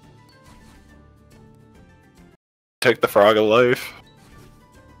 Take the frog of life.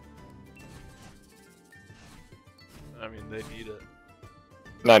 I mean, they need it.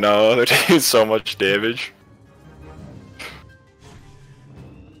 I know, they're taking so much damage.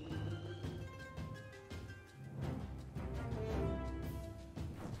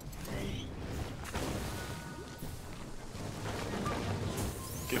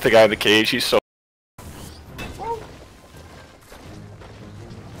 Get the guy in the cage, he's so. Oh,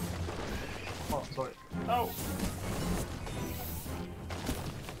 sorry. Oh!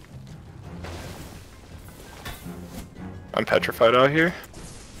 I'm petrified out here.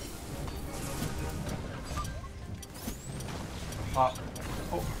 Ah.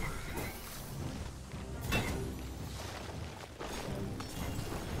 Oh.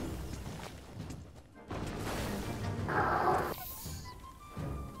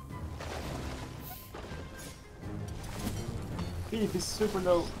 Beef is super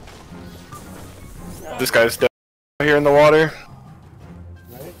low. Yeah. This guy's dead here in the water.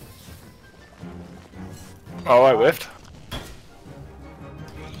 Right? Oh, I whiffed.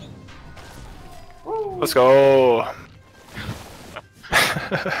 Let's go.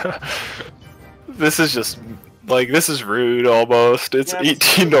 This is just like, this is rude almost. It's Yeah,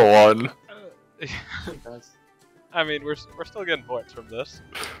 18-1. I mean, we're still getting points from this,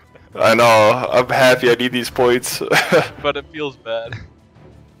 I know. I'm happy. I need these points. but it feels bad.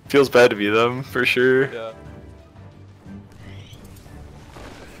 Feels bad to be them for sure. Yeah.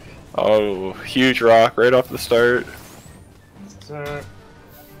 Oh, huge rock right off the start. Sir.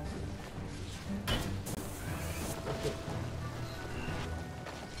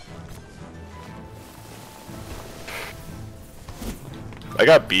 I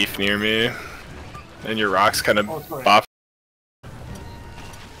got beef near me, and your rock's kind of Oh, sorry. boff.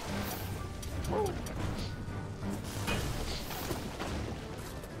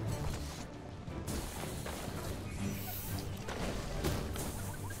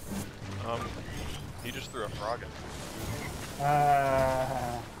 He just threw a frog at me.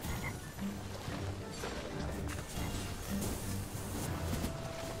 Ah!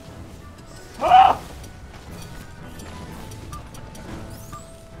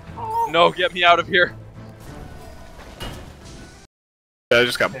 No, get me out of here! I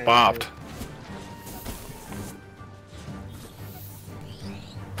just got Okay, bopped.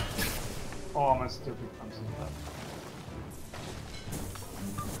 Oh, my stupid comes in that.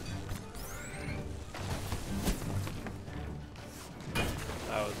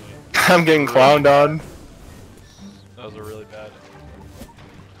 That was me. I'm getting clowned on. That was a really bad.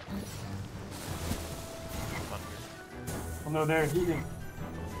 Oh no, they're healing.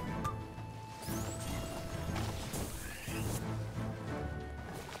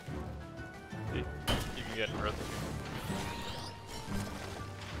 You can get in rhythm.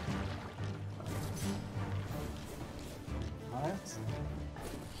 Alright.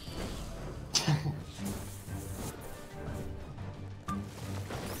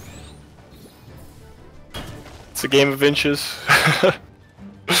 It's a game of inches.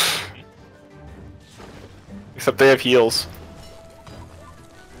 Except they have heals.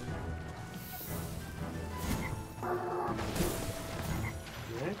 Okay.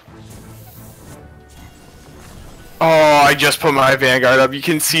 I just put my Vanguard up. You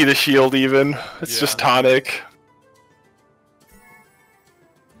can see the shield even. It's just tonic.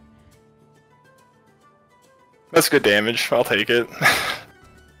 That's good damage. I'll take it.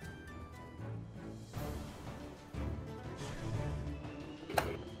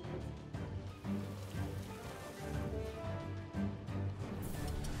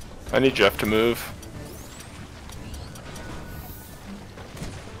 I need Jeff to move.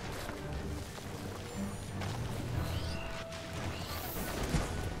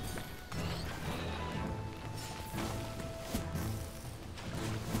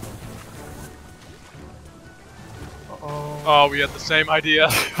 Oh, we had the same idea.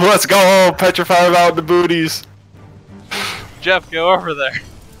 Let's go! Petrify him out the booties. Jeff, go over there.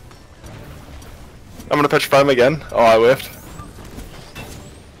 I'm gonna petrify him again. Oh, I whiffed.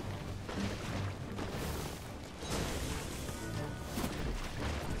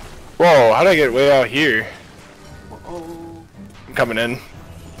 Whoa, how did I get way out here? I'm coming in.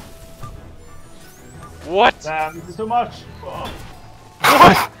 What? Damn, this is too much. Oh.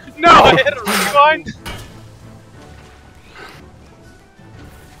 What? No, I hit a rewind.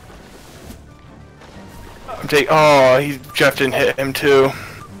 I'm taking. Oh, Jeff didn't hit him too.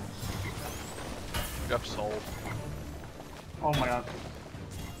 Jeff sold. Oh my god.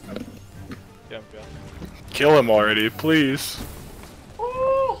 Yeah, I'm good. Kill him already, please.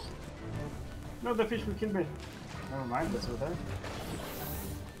 Oh! No, the fish will kill me. Never mind, that's over there.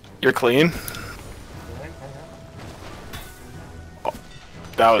 You're clean. Okay. Oh,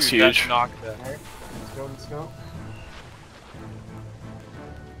 that was Dude, huge. That knocked that. Alright, let's go.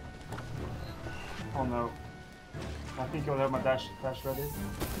 Oh no. I think I'll have my dash ready.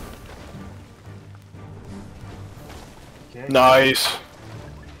 Okay. Nice.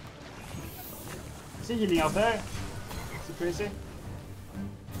 Is he healing out there? Is he crazy?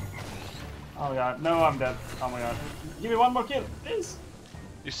 Oh my god, no, I'm dead. Oh my god. Give me one more kill, please!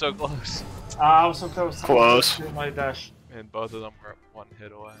 You're so close. Ah, I was so close. Close. My dash. And both of them were one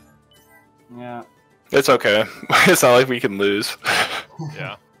hit away. Yeah. It's okay. It's not like we can lose.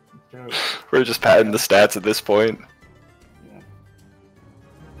 Yeah. True. We're just padding the stats at this point. Yeah.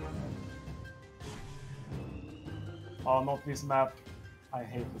 Oh, not this map. I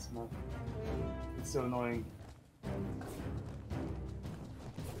hate this map. It's so annoying.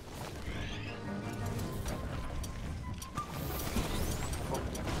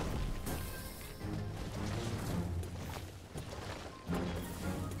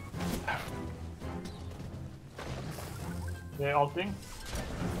 They're ulting.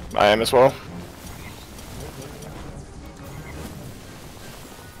 I am as well.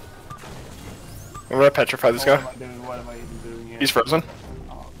 I'm gonna petrify this guy. What am I even doing here? He's frozen.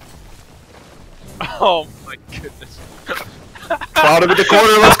 Oh my goodness. Cloud him in the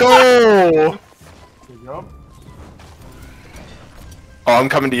corner, let's go! Good job. Oh, I'm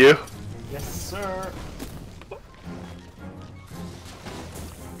coming to you. Yes, sir.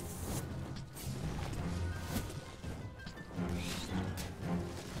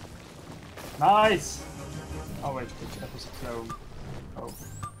 Nice! Oh wait, that was a clone. Oh.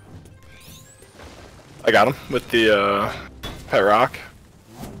 I got him with the pet rock.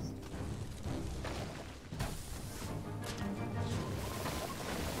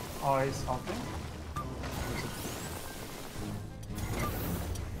 Oh, he's ulting?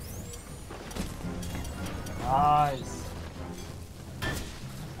 Nice.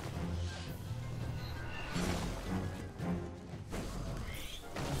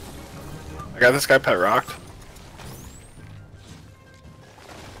 I got this guy pet rocked.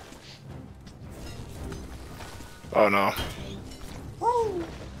 Oh no. Woo!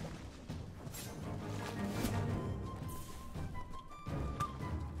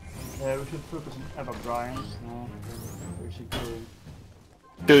 Yeah, we should focus on Eva Brian. No, where's she going?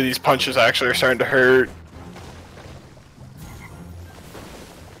 Dude, these punches actually are starting to hurt.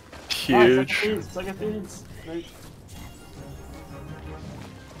 Huge. Nice, I get these. Great.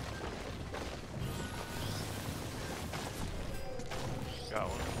 Got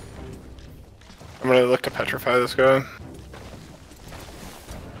one. I'm gonna look to petrify this guy.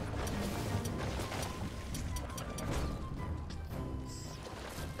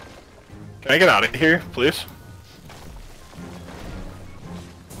 Can I get out of here, please?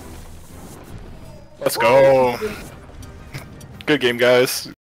 Let's go. Good game, guys.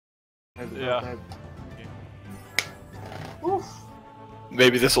 Yeah. Oof.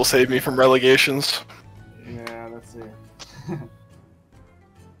 Maybe this will save me from relegations. Yeah, let's see.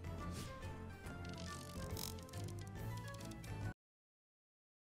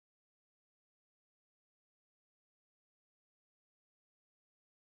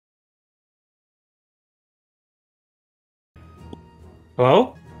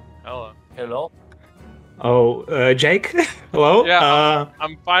 Hello? Hello. Hello. Oh, Jake? Hello? Yeah,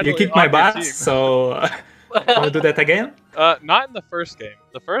 I'm finally you kicked on my your butt, team. so want to do that again? Not in the first game.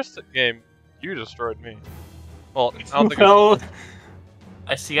 The first game, you destroyed me. Well, I don't think Well,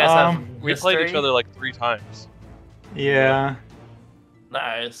 I see you guys have we played each other like 3 times. Yeah.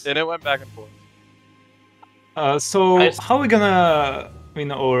 Nice. And it went back and forth. So how are we gonna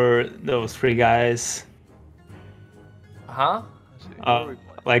win over those 3 guys? Huh?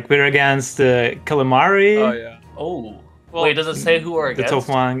 Like we're against Calamari. Oh yeah. Oh. Well, wait, does it say who we're the against?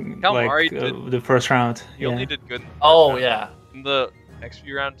 top one? Calamari like the first round. He only did good. In the oh first round. yeah. In the next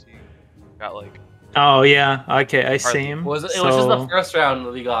few rounds, he got like. Oh yeah. Okay, I see him. It was just the first round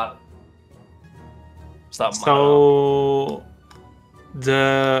that we got. Something. So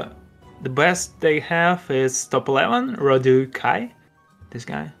the best they have is top 11, Rodu Kai, this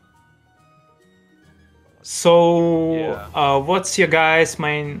guy. So what's your guys'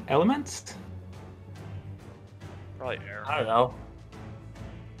 main element? Probably air. I don't know.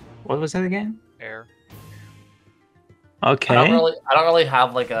 What was that again? Air. Okay. I don't really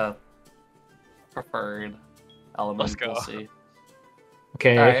have like a preferred element. Let's go. We'll see.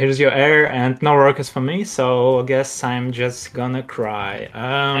 Okay, right. Here's your air, and no rockets for me, so I guess I'm just gonna cry.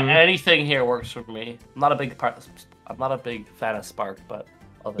 Anything here works for me. I'm not a big fan of Spark, but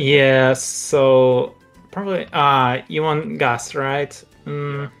yeah. So probably you want gas, right?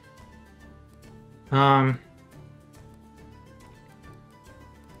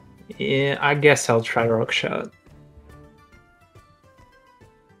 Yeah, I guess I'll try rock shot.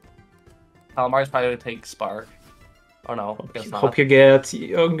 Calamari's probably gonna take Spark. Oh no, Hope you get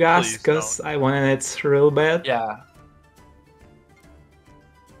your gas, because I wanted it real bad. Yeah.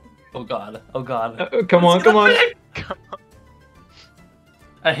 Oh god. Oh god. Come on, come on.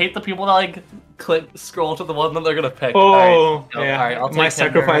 I hate the people that like scroll to the one that they're gonna pick. Oh, all right. yeah. All right, I'll take My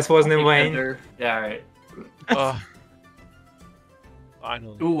sacrifice wasn't in vain. Hinder. Yeah, alright.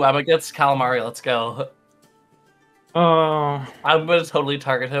 Finally. Ooh, I'm against Calamari. Let's go. Oh. I'm gonna totally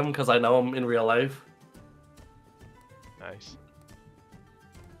target him because I know him in real life. Nice.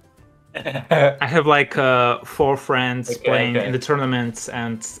 I have like 4 friends playing okay. in the tournaments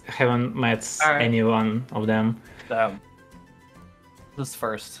and haven't met any one of them. This is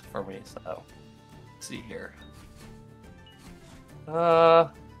first for me, so let's see here.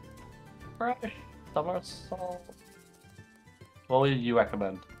 Fresh summer salt. What would you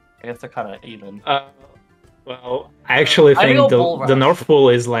recommend? I guess they're kind of even. Well, I actually think Bull the North Pole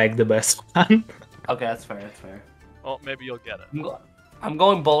is like the best one. Okay, that's fair. That's fair. Well, maybe you'll get it. I'm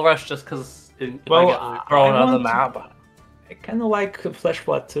going Bull Rush just because if Well, I get thrown on the map. I kind of like Flash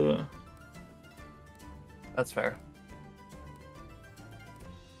Flood too. That's fair.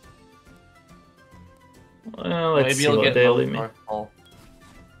 Well, let's Maybe see you'll what get they both leave me. North Pole.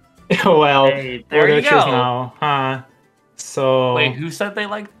 Well, Hey, there what do you I choose go. now? Huh? So. Wait, who said they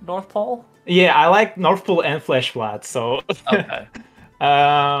like North Pole? Yeah, I like North Pole and Flash Flood. So. Okay.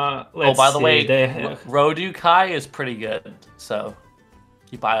 Let's by the see, way, they have... Rodu Kai is pretty good, so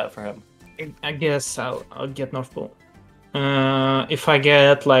keep eye out for him. I guess I'll get North Pole. If I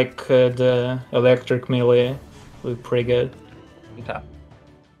get like the electric melee, will be pretty good. Okay.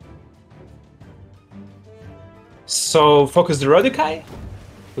 So focus the Rodikai?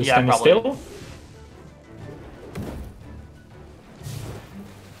 Who's standing probably. still?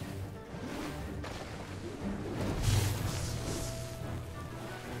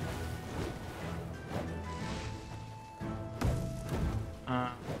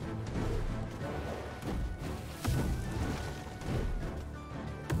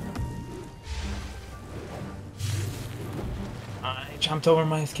 I jumped over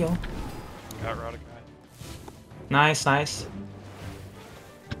my skill. Got Rodikai. Nice, nice.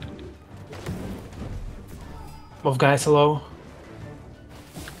 Both guys low.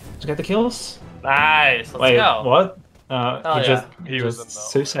 Did you get the kills? Nice. Let's Wait, go. what? He was in the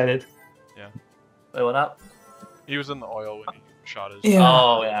suicided. Yeah. Wait, what up? He was in the oil when he shot his. Yeah.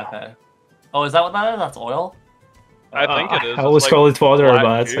 Oh yeah. Okay. Oh, is that what that is? That's oil. I think it is. I always call it water, black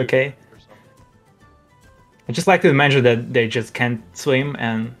but it's juice okay. or something. I just like to imagine that they just can't swim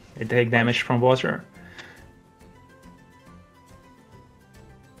and they take damage from water.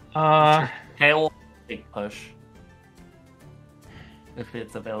 Hail, big push. If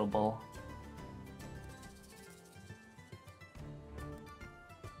it's available.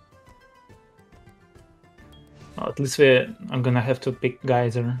 Well, at least I'm gonna have to pick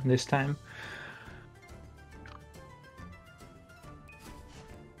Geyser this time.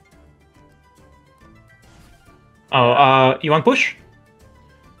 Oh, you want push?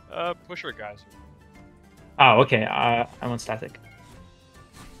 Push or geyser. Oh, okay. I want static.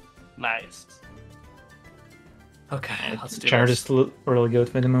 Nice. Okay, let's do Charge this. is really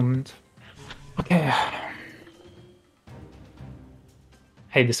good with the movement. Okay.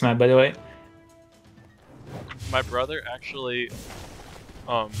 Hate this map, by the way. My brother actually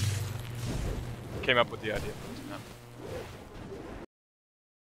came up with the idea for this map.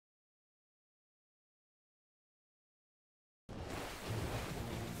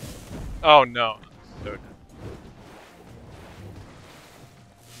 Oh no. So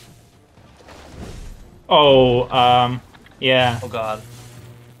Oh, yeah. Oh god.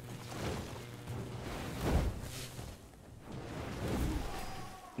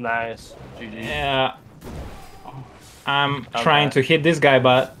 Nice. GG. Yeah. I'm Okay. trying to hit this guy,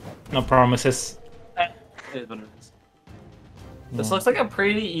 but no promises. It is what it is. This looks like a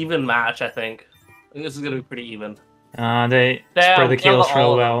pretty even match, I think. I think this is gonna be pretty even. They Damn, spread the kills all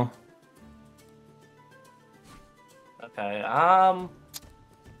real of them. well. Okay,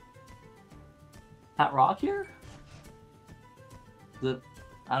 Pat Rock here?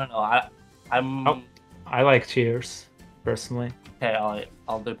 I don't know. I'm. Oh, I like Cheers, personally. Okay,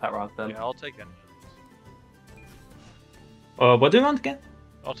 I'll do Pat Rock then. yeah, I'll take any. What do you want again?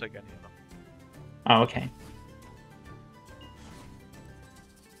 I'll take any of them. Oh, okay.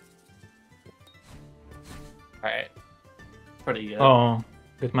 Alright. Pretty good. Oh,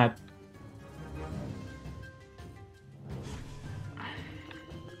 good map.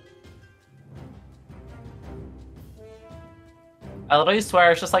 I literally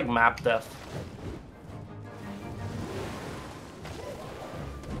swear it's just like map diff.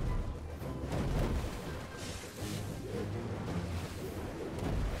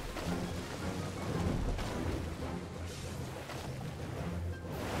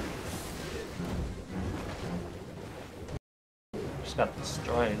 Just got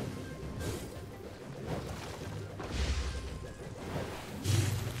destroyed.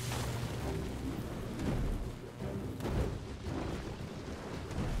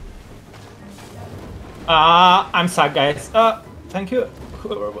 I'm sad, guys. Thank you.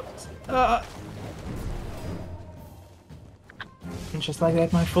 Whoever was. Just like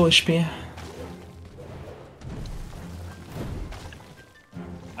that, my full HP.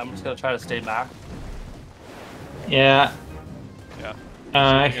 I'm just gonna try to stay back. Yeah.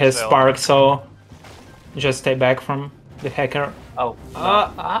 Yeah. His spark, so just stay back from the hacker. Oh.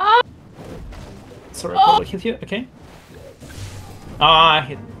 Sorry, probably hit you. Okay.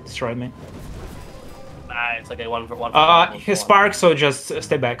 He destroyed me. Nice. Okay, one for one. His spark, so just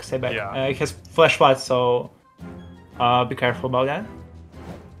stay back, stay back. Yeah. He has flash flood, so be careful about that.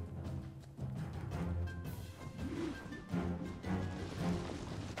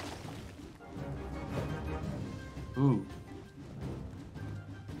 Ooh.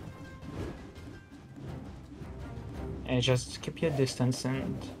 And just keep your distance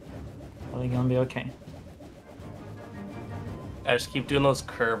and probably gonna be okay. I just keep doing those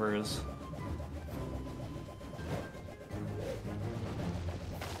curvers.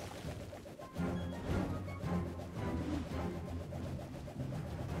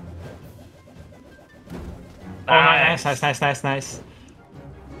 Oh, nice.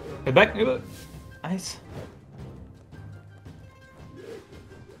 Get back, get back. Nice.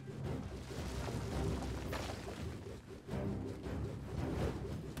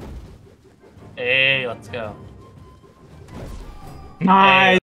 Hey, let's go.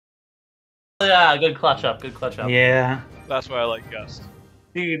 Nice. Yeah, good clutch up. Good clutch up. Yeah. That's why I like Gust.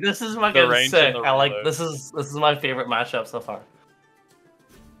 Dude, this is The fucking range sick. and the I like reload. this is my favorite matchup so far.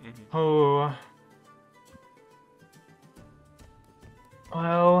 Oh.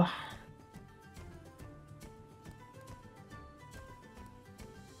 Well.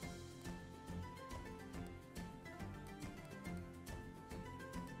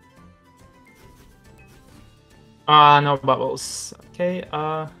 No bubbles. Okay,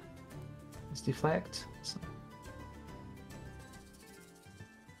 let's deflect. So.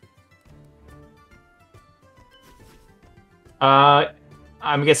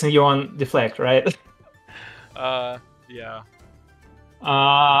 I'm guessing you want deflect, right? Yeah.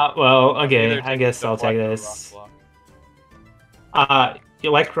 Well, okay, Either I guess I'll take deflect or this. rock block.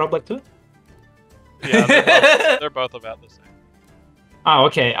 You like rock block too? Yeah, they're both about the same. Oh,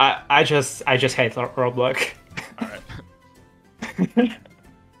 okay. I just hate rock block. All right.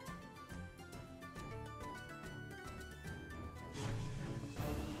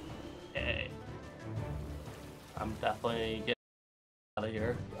 Okay. I'm definitely getting out of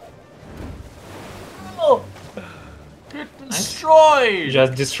here. Oh! Get destroyed!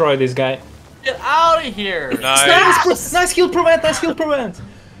 Just destroy this guy. Get out of here! Nice. Nice heal prevent. Nice heal prevent.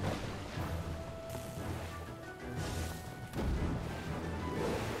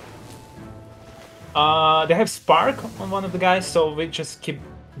 They have Spark on one of the guys, so we just keep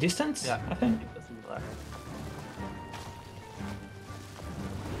distance, Yeah, I think.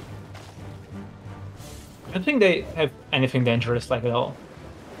 I don't think they have anything dangerous like at all.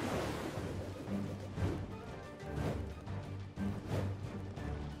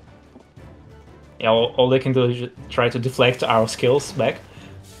 Yeah, all they can do is try to deflect our skills back.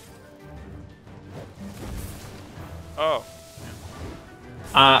 Oh.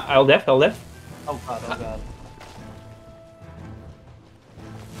 I'll def. Oh god, oh god.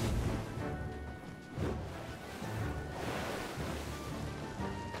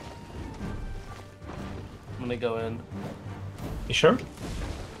 I'm gonna go in. You sure?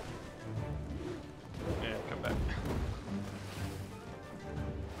 Yeah, come back.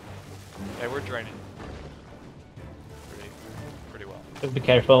 Hey, we're draining. Pretty well. Just be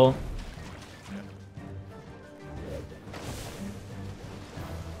careful.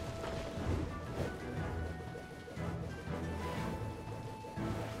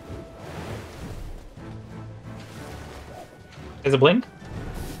 There's a blink?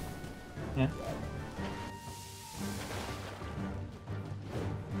 Yeah.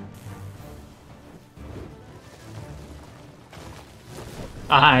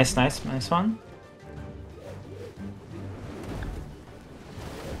 Ah, nice one.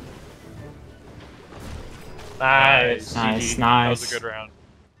 Nice. Nice. That was a good round.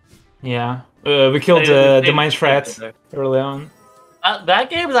 Yeah. We killed the mine threat early on.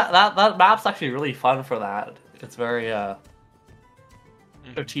 That game, that map's actually really fun for that. It's very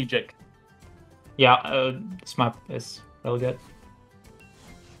strategic. Yeah, this map is really good.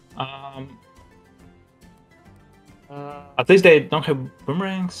 At least they don't have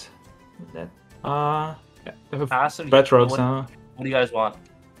boomerangs. That yeah, they have red roads now. What do you guys want?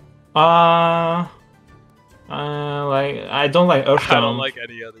 Like I don't like Earthstone. I don't like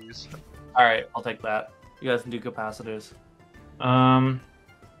any of these. All right, I'll take that. You guys can do capacitors. Well,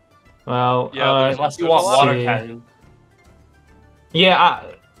 yeah, unless you want water cannon. Yeah,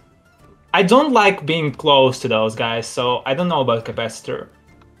 I don't like being close to those guys, so I don't know about capacitor.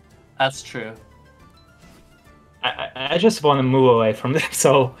 That's true. I just want to move away from them,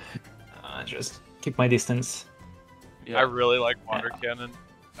 so just keep my distance. Yeah. I really like water cannon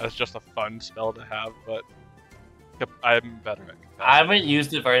as just a fun spell to have, but I'm better at capacitors. I haven't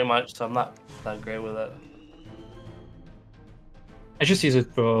used it very much, so I'm not that great with it. I just use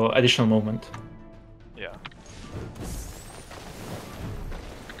it for additional movement. Yeah.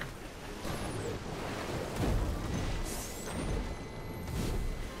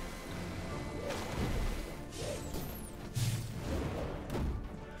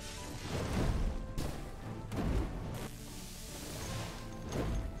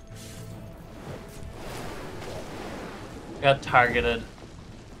 Got targeted.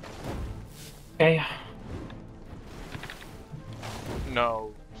 Okay.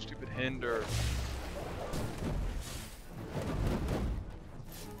 No, stupid hinder.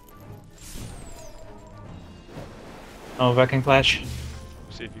 No Vacuum Clash.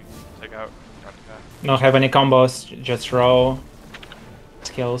 See if you can take out. Don't have any combos, just raw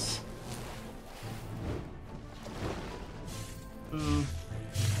skills.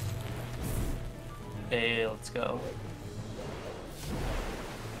 Hey, let's go.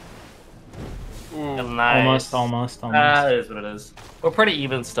 Ooh. Nice. Almost. That is what it is. We're pretty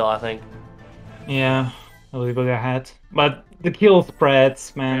even still, I think. Yeah, a little bit ahead. But the kill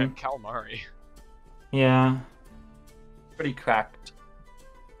spreads, man. Yeah, calamari. Yeah. Pretty cracked.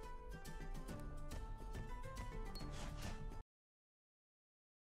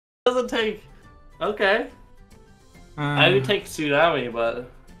 Doesn't take. Okay. I would take Tsunami, but.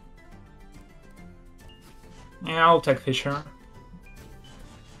 Yeah, I'll take Fisher.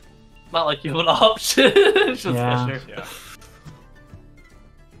 Not like you have an option. It's just Yeah. Fisher. Yeah.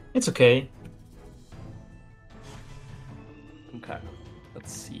 It's okay. Okay.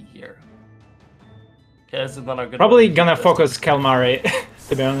 Let's see here. Okay, this is not a good Probably one. gonna focus Calamari,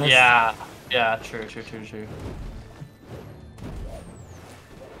 to be honest. Yeah. Yeah, true.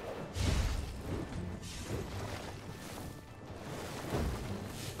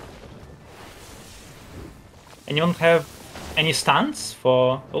 And you don't have any stunts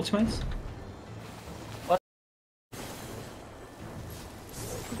for ultimates? What?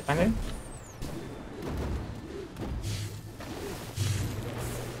 Okay.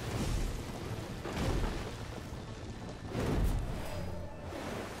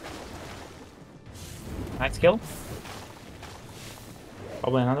 Nice kill.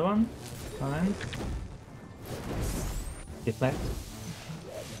 Probably another one. Fine. Deflect.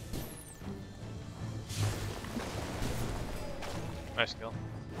 Nice kill.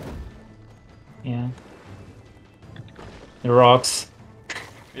 Yeah. The rocks.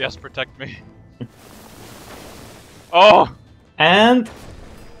 Yes, protect me. Oh! And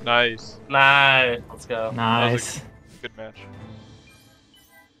Nice. Nice. Let's go. nice. Good match.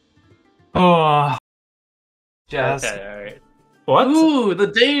 Oh. Just Okay, alright. what? Ooh, the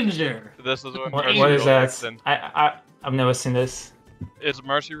danger! This is what What Mercy is Rule that? works in. I've never seen this. It's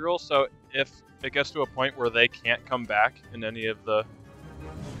Mercy Rule, so if it gets to a point where they can't come back in any of the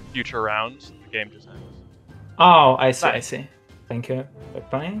future rounds, the game just ends. Oh, I see. I Nice. see. Thank you for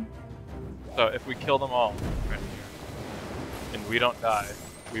playing. So if we kill them all right here, and we don't die,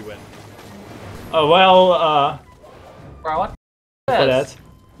 we win. Oh well. Bro, what For this? that.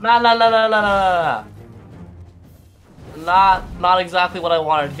 Nah. Not exactly what I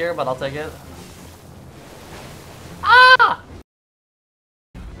wanted here, but I'll take it. Ah!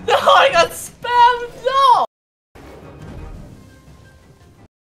 No, I got spammed! No!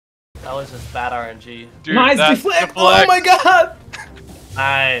 That was just bad RNG. Dude, Nice that deflect! Oh my god!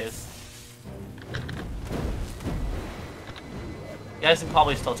 Nice. You guys can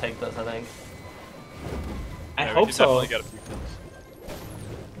probably still take this, I think. I Yeah, we hope can so. definitely get a few kills.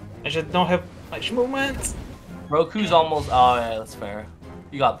 I just don't have much movement. Roku's almost. Oh, yeah, that's fair.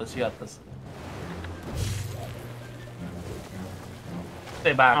 You got this, you got this.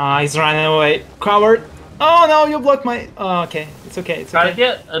 Stay back. He's running away. Coward. Oh no, you blocked my. Oh, okay. It's okay. It's Try to okay.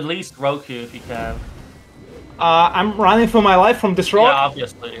 get at least Roku if you can. I'm running for my life from this rock. Yeah,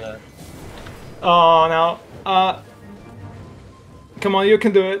 obviously, yeah. Oh no. Come on, you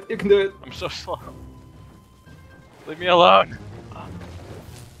can do it. You can do it. I'm so slow. Leave me alone.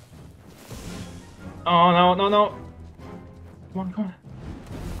 Oh no, no, no. Come on, come on.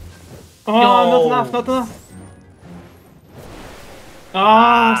 Oh, Yo. not enough, not enough.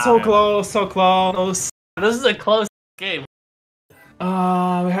 Ah, so close, so close. This is a close game. We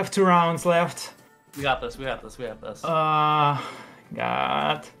have 2 rounds left. We got this, we got this, we got this. God.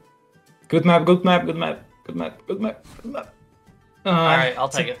 Good map, good map, good map, good map, good map, good map. Alright, I'll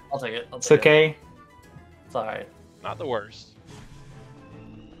take it, I'll take it. It's okay. It's alright. Not the worst.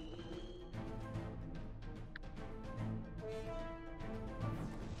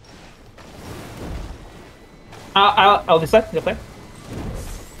 I'll decide. Deflect.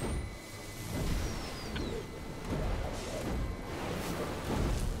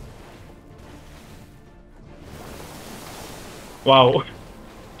 Wow.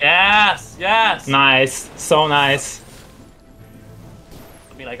 Yes, yes. Nice. So nice.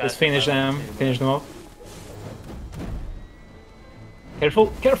 I mean, I got Just finish them. Finish them off.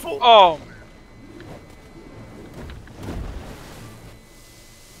 Careful, careful. Oh, man.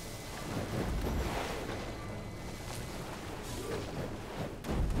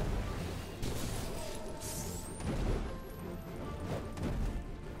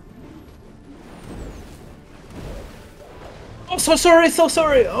 Oh, so sorry, so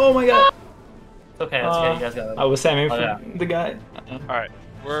sorry. Oh my god. It's okay, it's okay. You guys got it. I was aiming Oh, for yeah. the guy. Alright,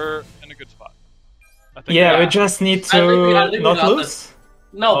 we're in a good spot. I think Yeah, we we just need I think we to got not this. lose.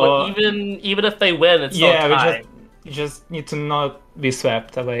 No, but Oh. even if they win, it's still Yeah, we tie. just need to not be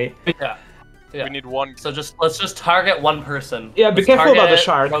swept away. Yeah. Yeah. We need one. So let's just target one person. Yeah, be Let's careful about the target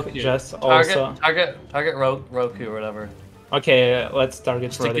shark. Roku. Just Target also. target Roku or whatever. Okay, let's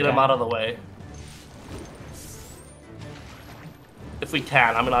target Just to get him out of the way. If we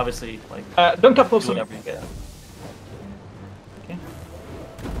can, I mean obviously like don't come do close to me. whatever you can. Okay.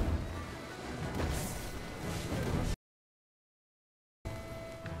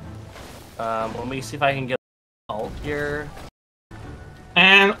 Let me see if I can get ult here.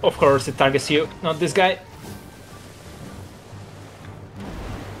 And of course it targets you, not this guy.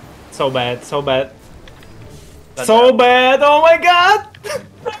 So bad, so bad. Good So job. bad, oh my god!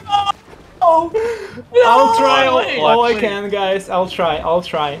 Oh, I'll try wait, all I wait. can, guys. I'll try, I'll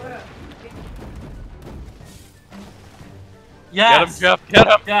try. Yes. Get him, Jeff, get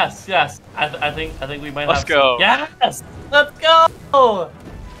him! Yes, yes. I think we might Let's have. go. Yes. Let's go.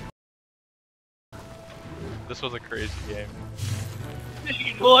 This was a crazy game.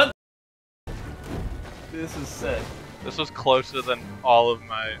 What? This is sick. This was closer than all of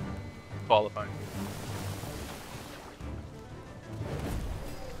my qualifying.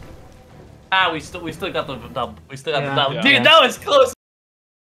 Ah, we still got the dub. We still got Yeah. the dub. Yeah. Dude, that was close.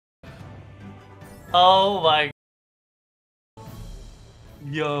 Oh my.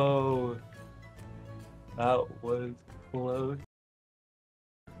 Yo. That was close.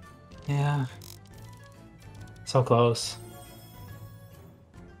 Yeah. So close.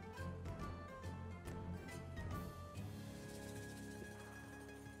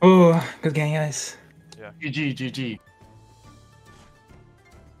 Oh, good game, guys. GG.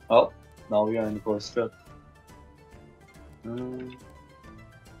 Well, Now we are in the core strat.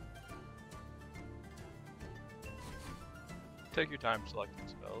 Take your time selecting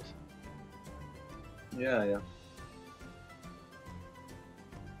spells. Yeah.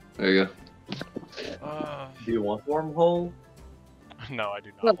 There you go. Do you want wormhole? No, I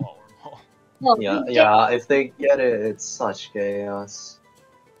do not want wormhole. Well, Yeah. If they get it, it's such chaos.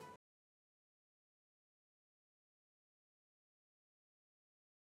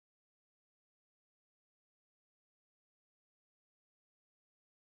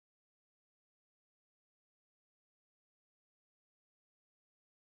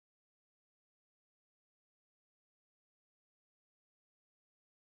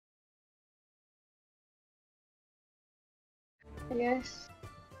 I guess.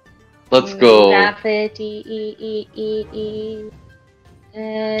 Let's go. Rapid, You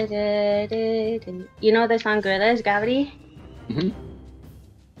know the song Gorillaz, Gravity? Mm-hmm.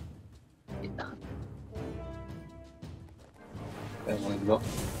 Okay, let's go.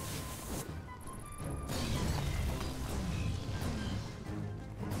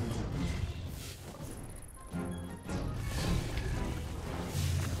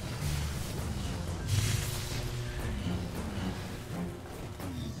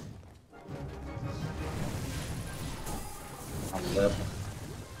 I'm left.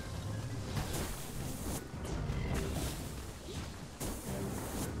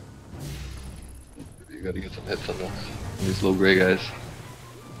 You gotta get some hits on these little gray guys.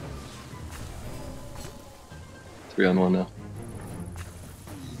 3-on-1 now.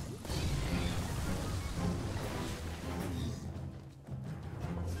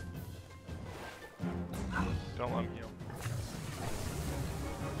 Don't let me heal.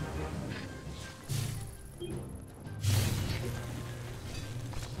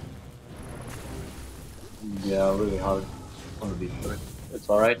 Yeah, really hard on the beat, but it's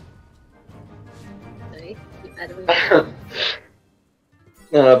alright. Sorry, you better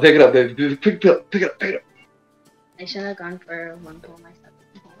Pick it up, baby. Pick it up. I should have gone for one pull myself.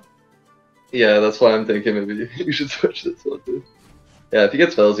 Yeah, that's why I'm thinking maybe you should switch this one too. Yeah, if you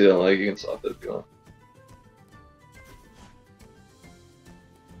get spells you don't like, you can swap it if you want.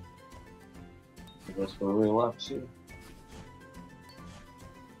 That's what we want to see.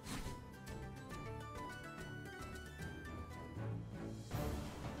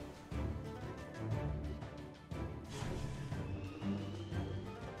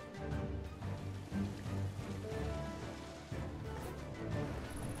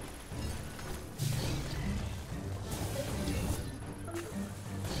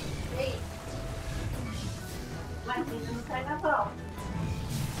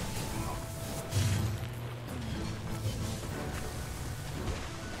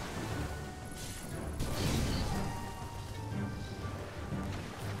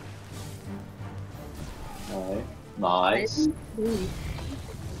 Nice.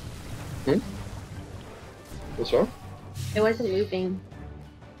 What's wrong? It wasn't moving.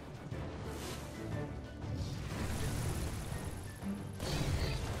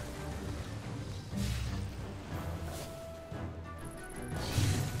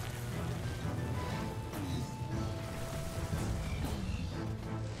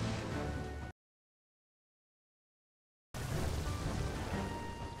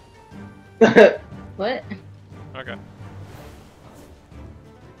 What? Okay.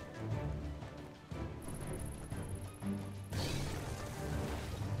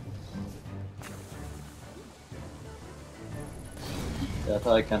 Yeah, I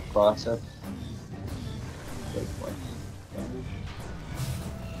thought I can't cross it. Good point.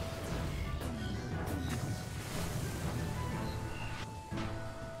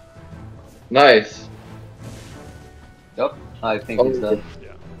 Nice. Yep, I think he's dead.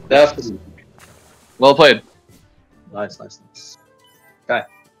 Yeah. That's well played. Nice. Okay.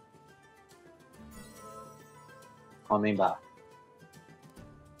 Coming back.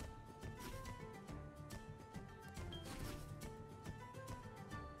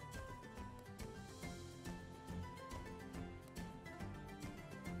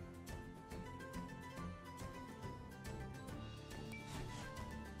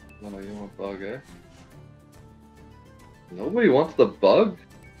 No, you want bug, eh? Nobody wants the bug?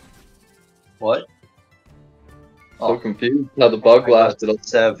 What? So confused how the bug lasted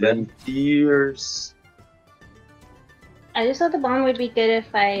 7 years. I just thought the bomb would be good if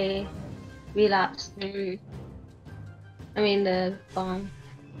I relapsed through. I mean the bomb.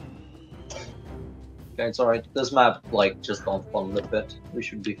 Okay, it's alright. This map, like, just don't fund a bit. We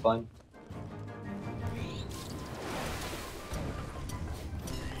should be fine.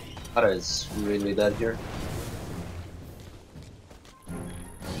 That is really dead here.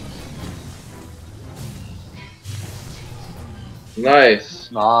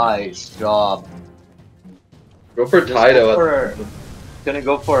 Nice. Nice job. Go for Just Tido. Can you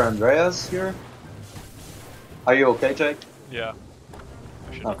go for Andreas here? Are you okay, Jake? Yeah.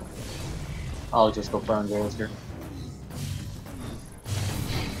 Okay. I'll just go for Andreas here.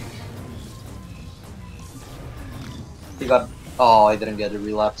 He got. Oh, I didn't get a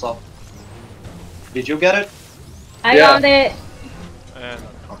relapse off. Did you get it? I got it. And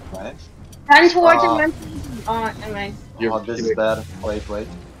okay. Run towards him. Oh, never mind. Oh, this is bad. Wait. Oh,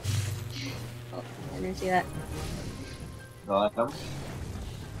 I didn't see that. Got him.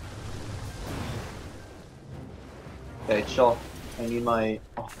 Okay, chill. I need my.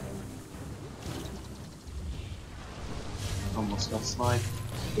 Oh. Almost got sniped.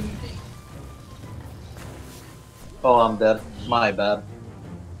 Oh, I'm dead. My bad.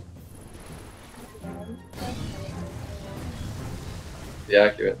 Yeah,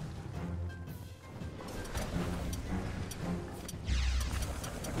 accurate.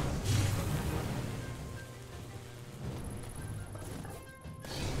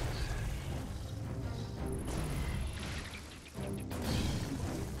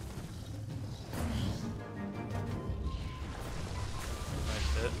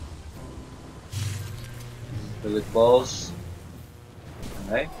 nice hit. Really close.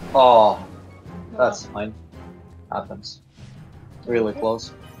 Okay. Oh, that's fine. Happens. Really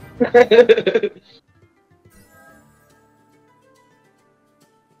close.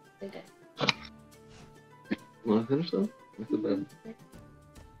 Wanna finish though? With the bed.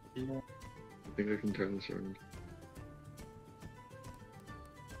 I think I can turn this around.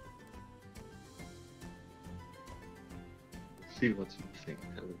 Let's see what's missing.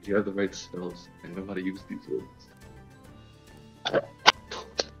 Do you have the right spells? I know how to use these words.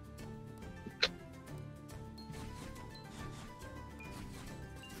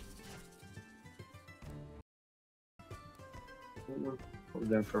 We're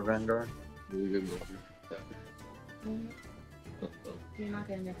going for Vanguard. Really good movie.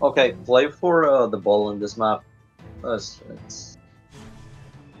 Okay, play for the ball in this map. That's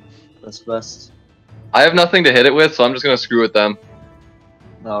best. I have nothing to hit it with, so I'm just gonna screw with them.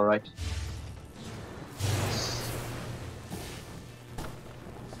 Alright.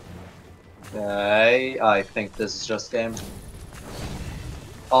 Okay, I think this is just game.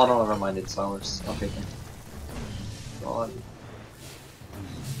 Oh no, never mind, it's ours. Okay, thank you. God.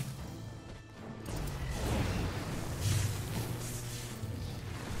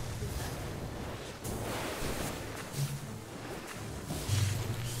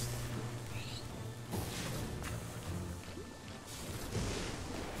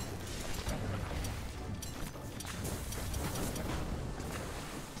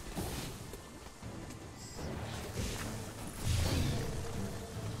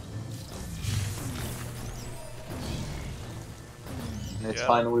 It's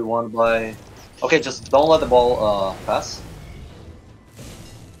fine, we won by... Okay, just don't let the ball pass.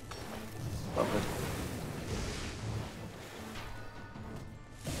 Okay.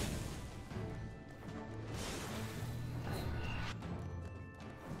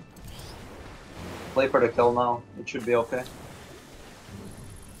 Play for the kill now, it should be okay.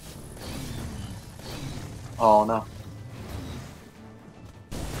 Oh no.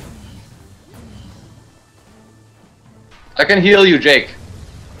 I can heal you, Jake.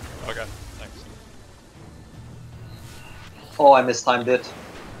 Okay, thanks. Oh, I mistimed it.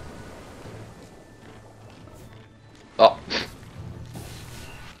 Oh.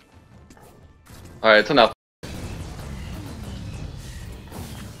 Alright, it's enough.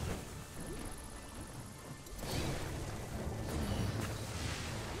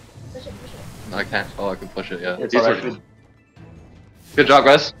 I can't. Oh, I can push it, yeah. It's These alright. are... Good job,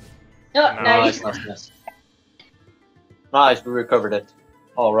 guys. Oh, Nice, nice. nice, nice. Nice, we recovered it.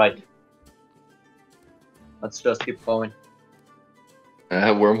 Alright. Let's just keep going. I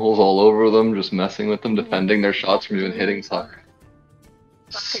have wormholes all over them, just messing with them, defending their shots from even hitting soccer.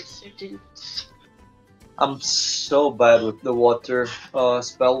 I'm so bad with the water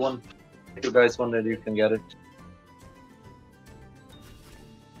spell one. If you guys want it, you can get it.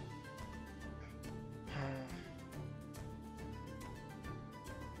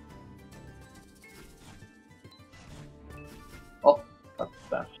 Oh, that's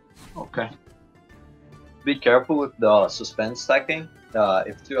bad. Okay. Be careful with the suspense stacking.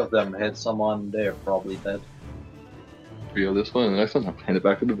 If two of them hit someone, they're probably dead. We have this one, and the next one, I'll hand it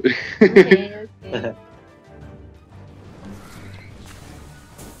back to the video. Okay, okay.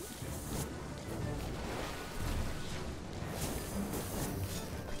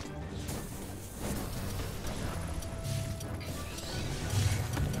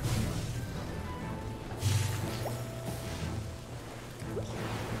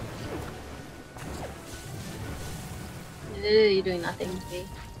 You're doing nothing to me.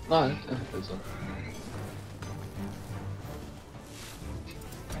 No, I think so.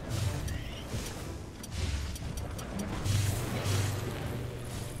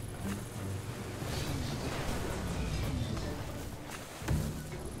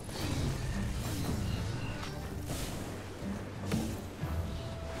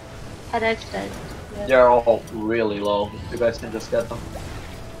 Oh, that's dead. Yeah. They're all really low. You guys can just get them.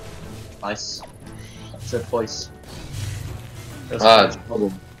 Nice. That's it, boys. It's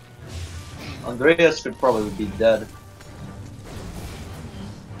trouble. Andreas should probably be dead.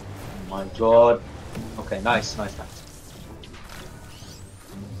 Oh my god. Okay, nice.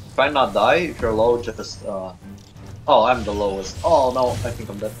 Try not die. If you're low, just Oh, I'm the lowest. Oh no, I think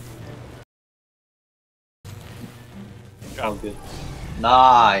I'm dead. Oh, good.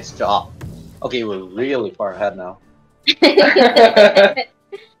 Nice job. Okay, we're really far ahead now.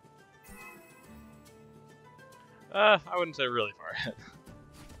 I wouldn't say really far ahead.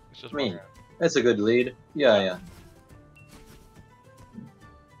 It's just one round. It's a good lead. Yeah.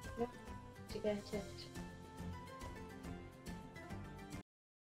 To get it.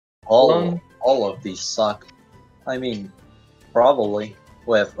 All of these suck. I mean, probably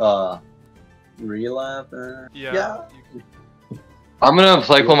with relap. Yeah. I'm gonna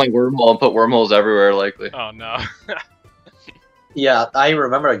cycle my wormhole and put wormholes everywhere, likely. Oh no. Yeah, I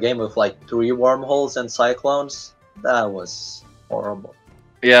remember a game with like 3 wormholes and cyclones. That was horrible.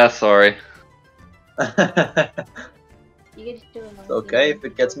 Yeah, sorry. You get to do it. Okay, if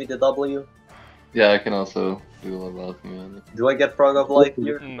it gets me the W. Yeah, I can also do a lot of alchemy on it. Do I get Frog of Life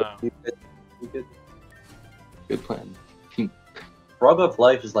here? No. Good plan. Frog of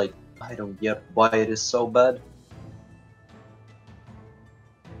Life is like, I don't get why it is so bad.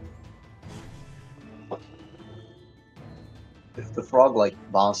 If the frog like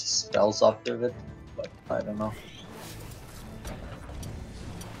bounces spells off of it, like I don't know.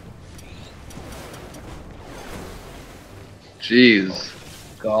 Jeez.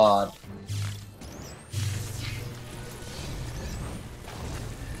 God.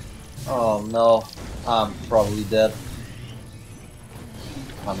 Oh no, I'm probably dead.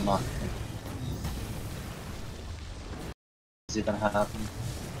 I'm not. Is it gonna happen?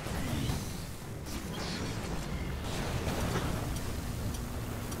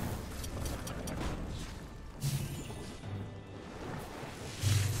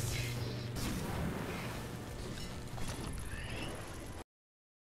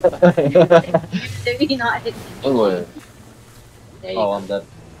 Maybe not hit me. Oh, yeah. There you Oh, go. I'm dead.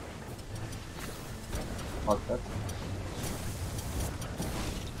 Fuck that.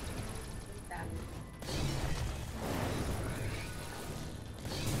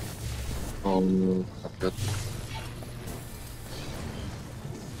 Oh no, not good.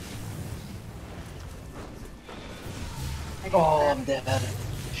 Oh, I'm dead.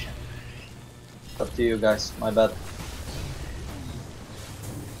 Up to you guys, my bad.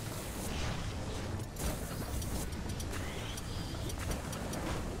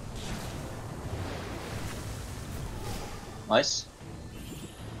 Nice.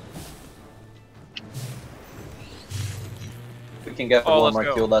 We can get one let's more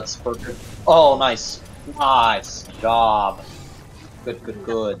go. kill, that's perfect. Oh, nice. Nice job.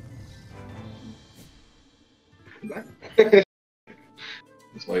 Good.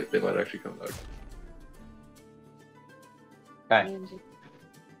 This might, they might actually come back. Okay.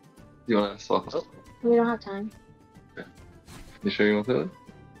 You wanna swap us? We don't have time. You sure you want to do it?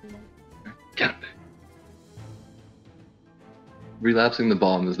 Get him. Relapsing the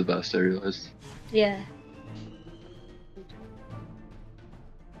bomb is the best, I realized. Yeah.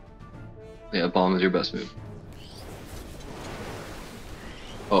 Yeah, bomb is your best move.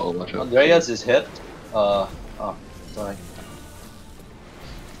 Uh-oh, watch out. Andreas is hit. Oh, sorry.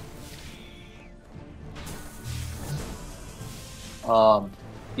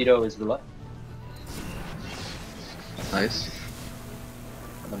 Tito is below. Nice.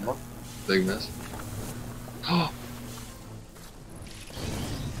 And then more. Big miss.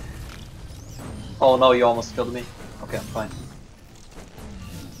 Oh no, you almost killed me. Okay, I'm fine.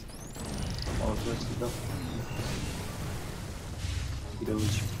 Oh, where's Tito? Tito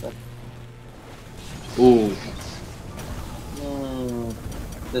is dead. Ooh.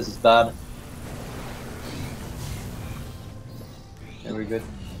 This is bad. Yeah, we're good.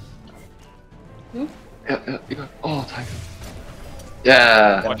 Yeah, you got. Oh, Tiger.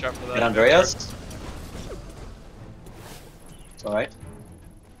 Yeah. Watch out for that. Get Andreas. It's alright.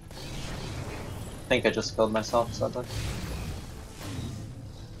 I think I just killed myself, sadly.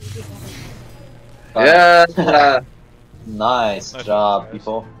 Yeah. Nice job, guys.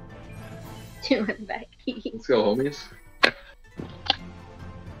 people. She went back. Let's go, homies.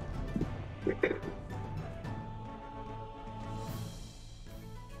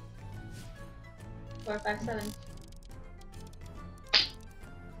 Four, 5, 7.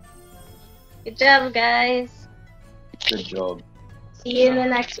 Good job, guys. Good job. See you in the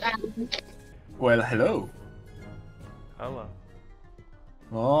next round. Well, hello. Hello.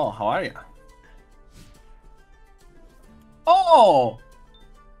 Oh, how are you? Oh!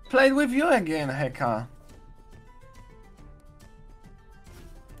 Played with you again, Heka.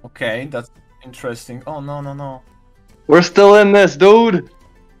 Okay, that's interesting. Oh, no, no, no. We're still in this, dude!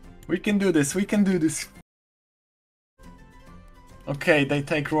 We can do this, we can do this. Okay, they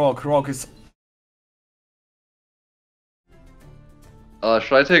take Rock. Rock is...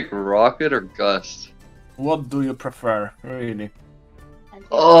 Should I take Rocket or Gust? What do you prefer, really?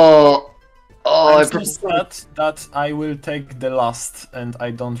 Oh! Oh, I'm so sad that I will take the last and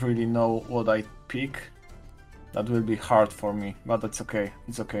I don't really know what I pick. That will be hard for me, but it's okay.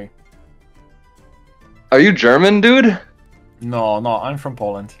 It's okay. Are you German, dude? No, no, I'm from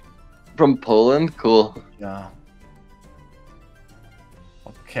Poland. From Poland? Cool. Yeah.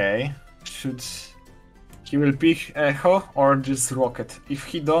 Okay. Should he will pick Echo or just Rocket? If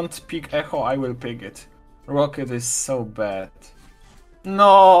he don't pick Echo, I will pick it. Rocket is so bad.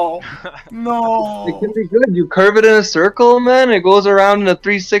 No! No! It can be good. You curve it in a circle, man. It goes around in a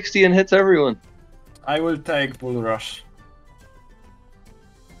 360 and hits everyone. I will take Bull Rush.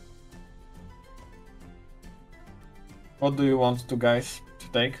 What do you want to guys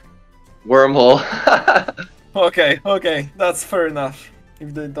to take? Wormhole. Okay, okay, that's fair enough.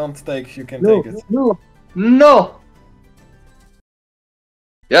 If they don't take, you can take it. No! No!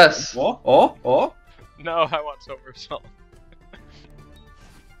 Yes! Oh, oh, oh! No, I want Silver Salt.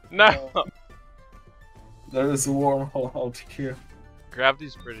 No! There is a wormhole out here.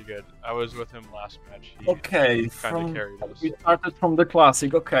 Gravity's pretty good. I was with him last match. He Okay, kinda carried us. we started from the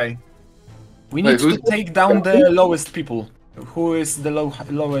classic, okay. We need to take down the lowest people. Who is the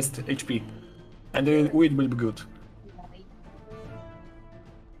lowest HP. And it will be good.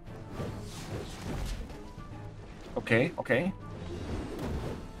 Okay, okay.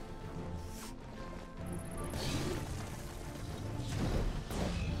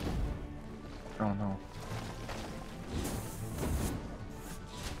 Oh no.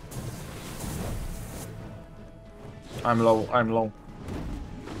 I'm low, I'm low.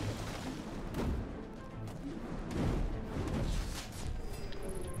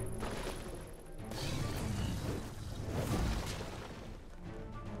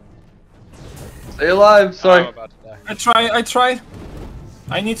 Stay alive, sorry. I'm about to die. I try.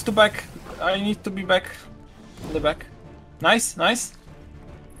 I need to back. I need to be back. In the back. Nice, nice.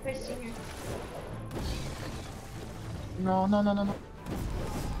 No, no, no, no, no.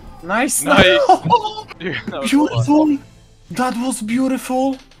 Nice, Nice. Dude, that was beautiful. That was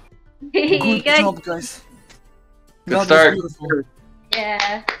beautiful. Good job, guys. Good start.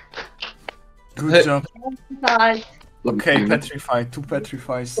 Yeah. Good job. God. Okay, petrify, 2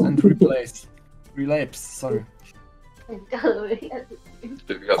 petrifies and replace. Relapse, sorry. Oh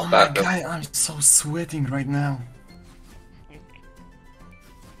my god, I'm so sweating right now.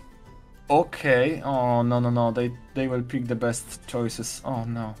 Okay, oh no no no, they will pick the best choices. Oh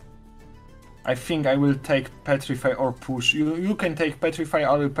no. I think I will take petrify or push. You can take petrify,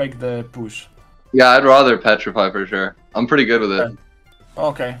 I will take the push. Yeah, I'd rather petrify for sure. I'm pretty good with it.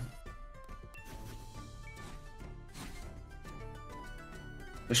 Okay.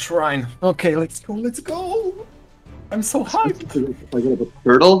 The shrine. Okay, let's go, let's go! I'm so hyped! If I got a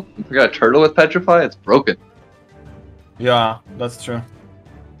turtle? If I got a turtle with petrify, it's broken. Yeah, that's true.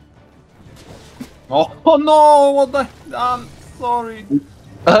 Oh, oh no! What the? I'm sorry.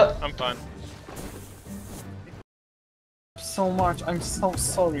 I'm fine. So much. I'm so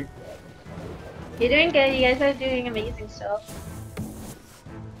sorry. You're doing good. You guys are doing amazing stuff.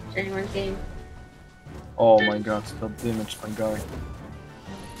 Anyone's game. Oh my god, that damage my guy.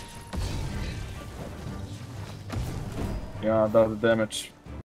 Yeah, that damage.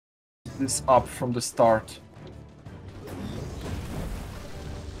 This up from the start.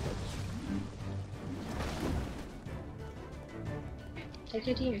 Take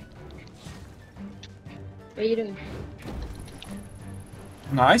your team. What are you doing?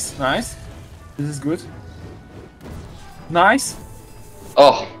 Nice, nice. This is good. Nice.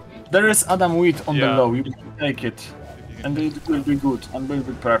 Oh. There is Adam Wheat on the Yeah. low. You can take it. And it will be good. And will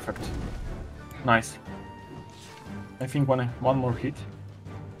be perfect. Nice. I think one more hit.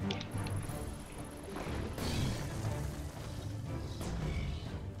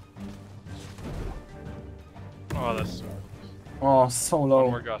 Oh, that's Oh, so low.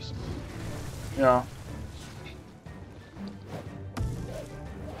 one more gust. Yeah.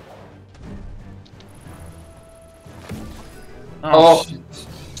 Oh. Shit.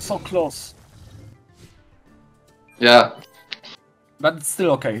 So close. Yeah. But it's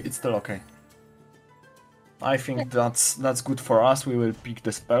still okay. It's still okay. I think that's good for us. We will pick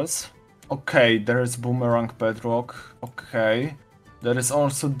the spells. Okay, there is boomerang bedrock. Okay. There is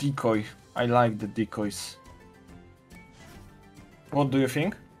also decoy. I like the decoys. What do you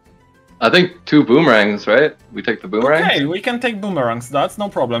think? I think 2 boomerangs, right? We take the boomerangs? Okay, we can take boomerangs, that's no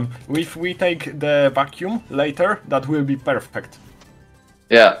problem. If we take the vacuum later, that will be perfect.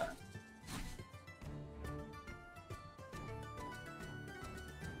 Yeah.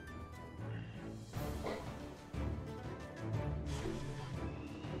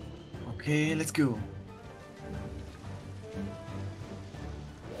 Okay, let's go.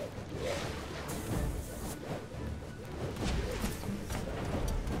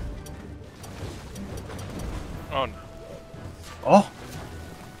 Oh no. Oh!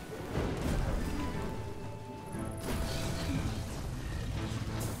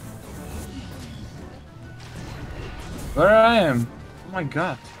 Where I am? Oh my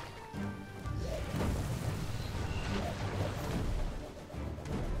god.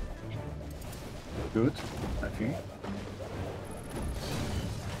 Good, I think.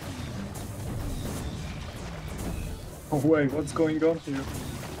 Oh wait, what's going on here?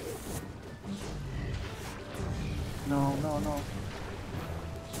 No, no, no.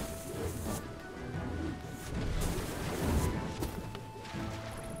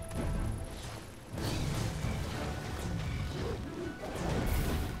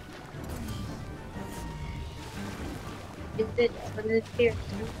 It's one of the fears.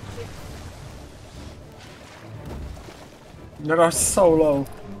 They are so low.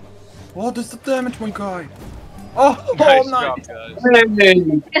 What is the damage, my guy? Oh, Nice nice! job,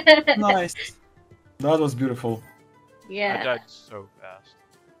 guys. Nice. That was beautiful. I Yeah. died so fast.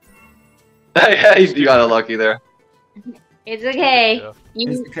 Yeah, you got it lucky there. It's okay. Yeah. You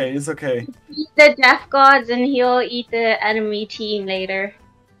It's okay, it's okay. eat the death gods and he'll eat the enemy team later.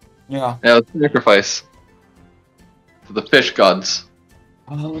 Yeah. Yeah, let's sacrifice. To the fish gods.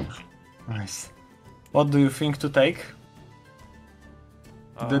 Nice. What do you think to take?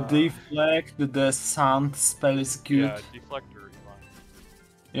 The deflect, the sand spell is good. Yeah, deflect or rewind.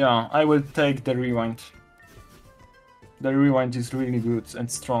 Yeah, I will take the rewind. The rewind is really good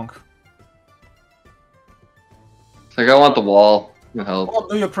and strong. Like, I want the wall. It help. What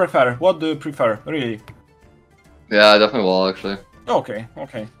do you prefer? What do you prefer? Really? Yeah, definitely wall, actually. Okay,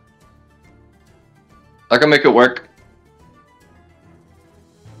 okay. I can make it work.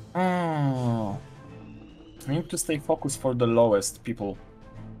 Oh. We need to stay focused for the lowest people.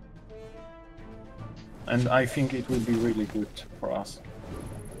 And I think it will be really good for us.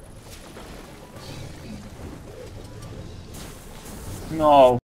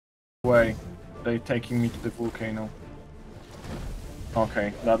 No way. They're taking me to the volcano.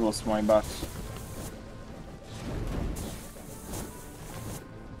 Okay, that was my bad.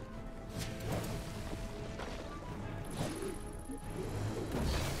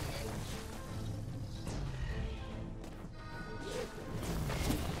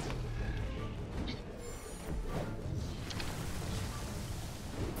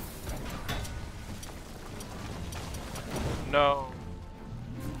 No.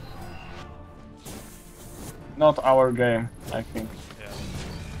 Not our game, I think. Yeah.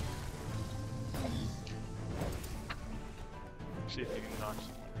 See if you can knock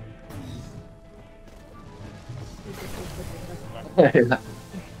some.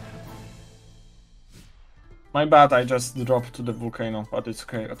 My bad, I just dropped to the volcano, but it's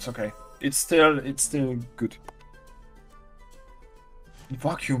okay, it's okay. It's still good.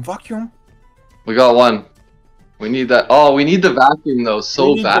 Vacuum, vacuum? We got one. We need that. Oh, we need the vacuum though, so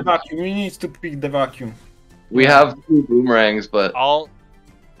we need bad. The vacuum. We need to pick the vacuum. We have 2 boomerangs, but I'll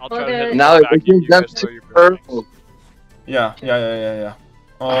try to hit the now vacuum, it you gives guys them throw 2 your boomerangs. purple. Yeah.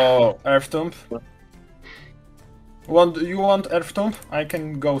 Oh, Earth Tomb. You want Earth Tomb? I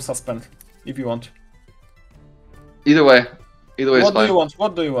can go suspend if you want. Either way is What fine. do you want?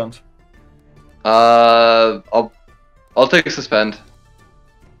 What do you want? I'll take suspend.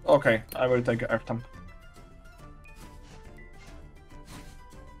 Okay, I will take Earth Tomb.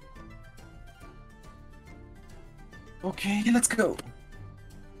 Okay, let's go.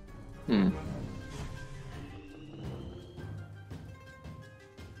 Alright,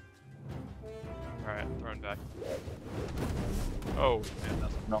 I'm throwing back. Oh, man,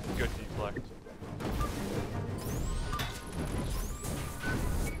 that's No. good deflect.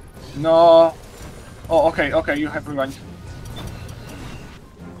 No. Oh, okay, you have rewind.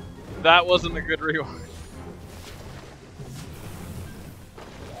 That wasn't a good rewind.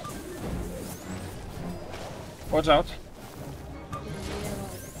 Watch out.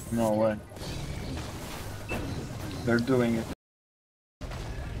 No way. They're doing it.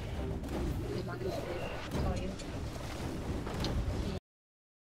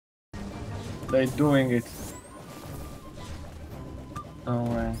 They're doing it. No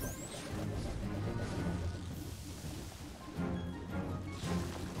way.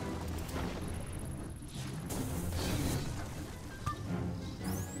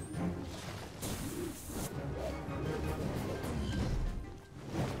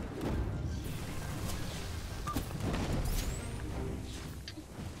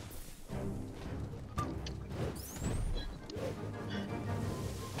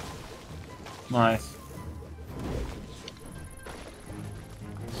 Nice.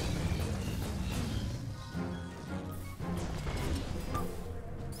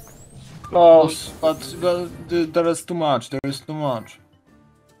 Close, but there is too much. There is too much.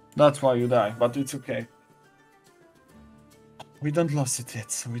 That's why you die, but it's okay. We don't lose it yet,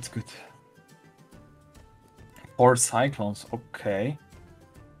 so it's good. 4 cyclones, okay.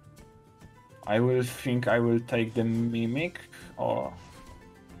 I will think I will take the mimic, or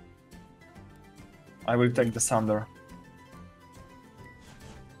I will take the thunder.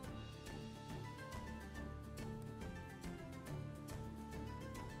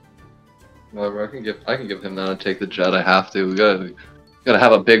 Whatever, I can give him that and take the jet. I have to. We gotta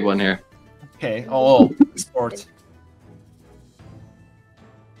have a big one here. Okay. Oh, sports.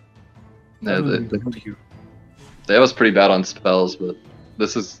 Yeah, they have us pretty bad on spells, but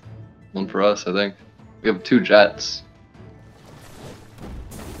this is one for us. I think we have 2 jets.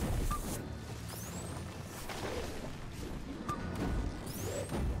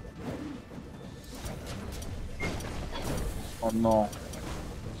 Oh no.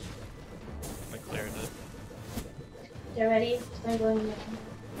 I cleared it. They're ready? I'm going.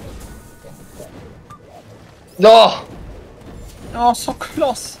 No! Oh, so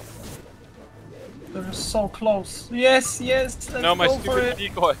close. They're so close. Yes, yes. Let's No, my go for stupid it.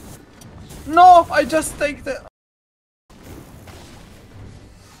 decoy. No, I just take the.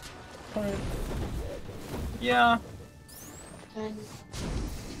 Sorry. Yeah.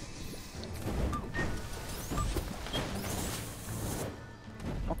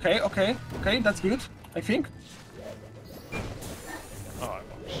 Okay, that's good, I think. Oh, I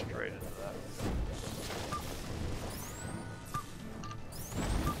walked straight into that.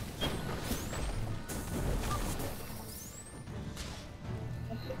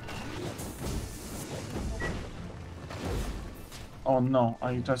 Oh no,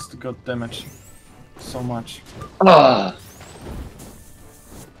 I just got damaged so much. Ah.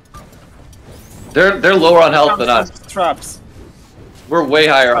 They're lower on health than us. Traps. We're way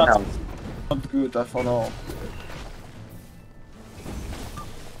higher on health. Not good at all.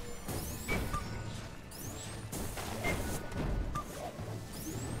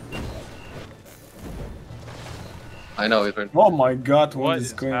 I know. He's right. Oh my god, What is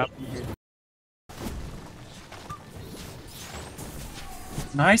is going on happening? here?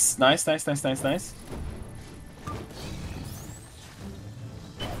 Nice. Okay,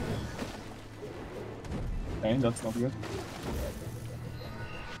 that's not good.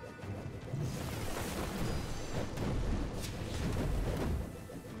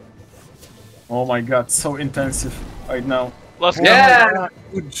 Oh my god, so intensive right now. Let's go. Yeah!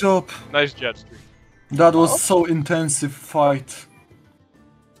 Good job. Nice jet streak. That was so intensive fight.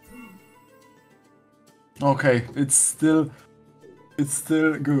 Okay, it's still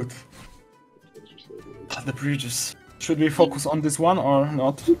good. The bridges. Should we focus on this one or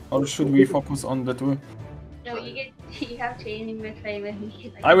not? Or should we focus on the two? No, you have training with favor.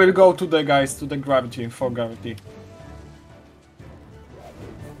 I will go to the guys, to the gravity, for gravity.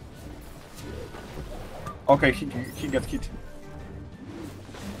 Okay, he got hit.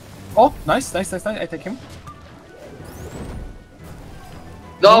 Oh, nice, I take him.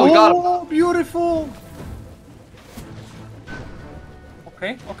 No, we got him. Oh, beautiful!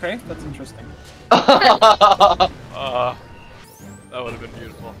 Okay, that's interesting. That would have been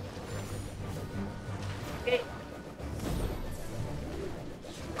beautiful. Okay.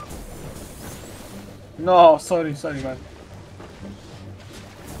 No, sorry, man.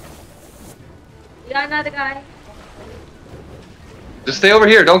 You got another guy. Just stay over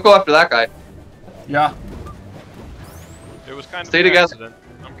here. Don't go after that guy. Yeah. It was kind of Stay an together. accident.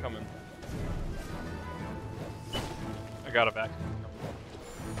 I'm coming. I got it back.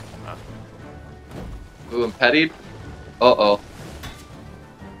 Ah. Ooh, I'm pettied. Uh-oh.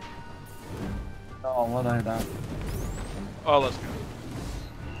 Oh, what I done? Oh, let's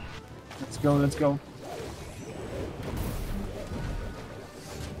go. Let's go.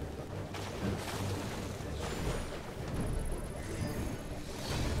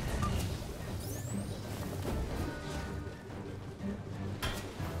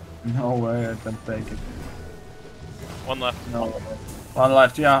 No way, I can take it. One left. No way. One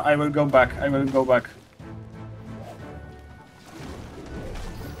left, yeah, I will go back. I will go back.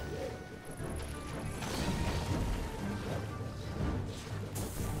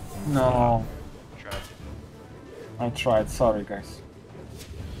 No. I tried, sorry guys.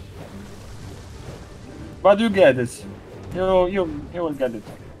 But you get it. You will get it.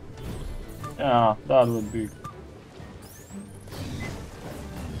 Yeah, that would be.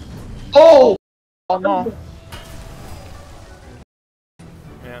 Oh! Oh no.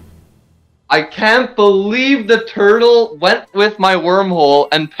 Man. I can't believe the turtle went with my wormhole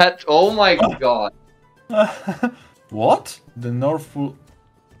and pet. Oh my god. What? The North Pole.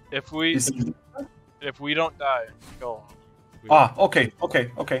 If we don't die, go. Ah, okay,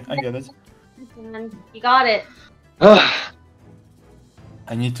 I get it. You got it.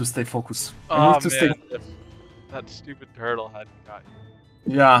 I need to stay focused. I Oh need to stay. man, if that stupid turtle hadn't got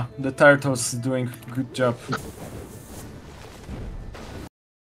you. Yeah, the turtle's doing a good job.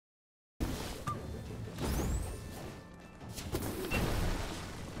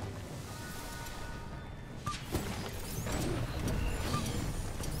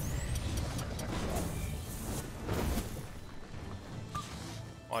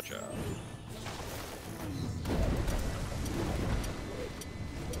 Watch out.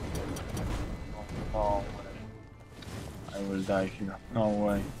 No way. I will die here. No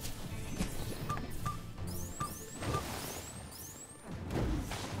way.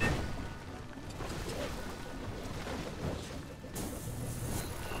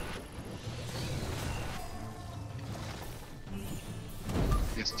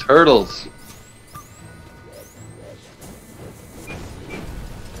 These turtles.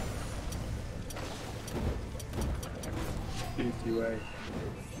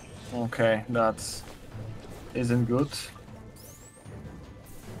 Okay, that isn't good.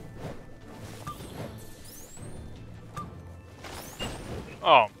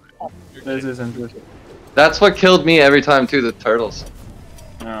 Oh. This isn't good. That's what killed me every time too, the turtles.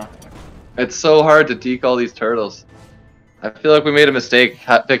 Yeah. It's so hard to deke all these turtles. I feel like we made a mistake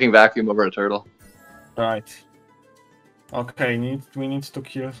picking vacuum over a turtle. Right. Okay, we need to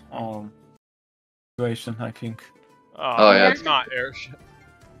kill situation, I think. Oh, yeah. It's not airship.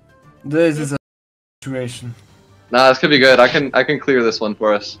 This is a situation. Nah, this could be good. I can clear this one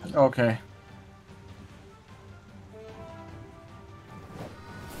for us. Okay.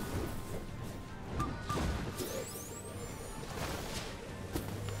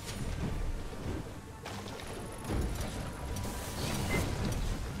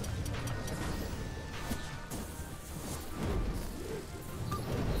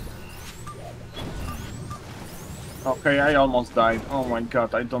 Okay, I almost died. Oh my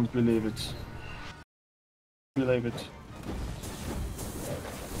god, I don't believe it. Believe it.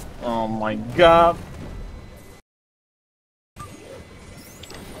 Oh my god.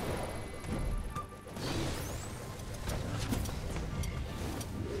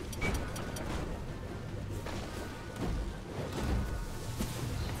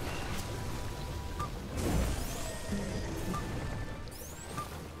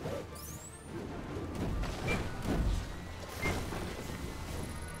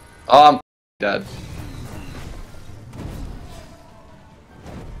 Oh, I'm dead.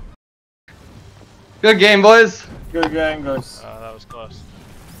 Good game, boys. Good game, guys. That was close.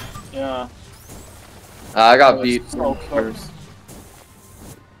 Yeah. I got That beat. was so close.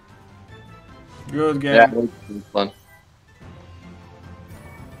 Good game. Yeah, it was fun.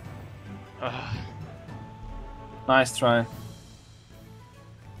 Nice try.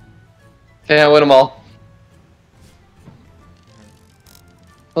 Can't win them all.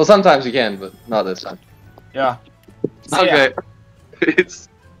 Well, sometimes you can, but not this time. Yeah. See ya. Okay. Peace.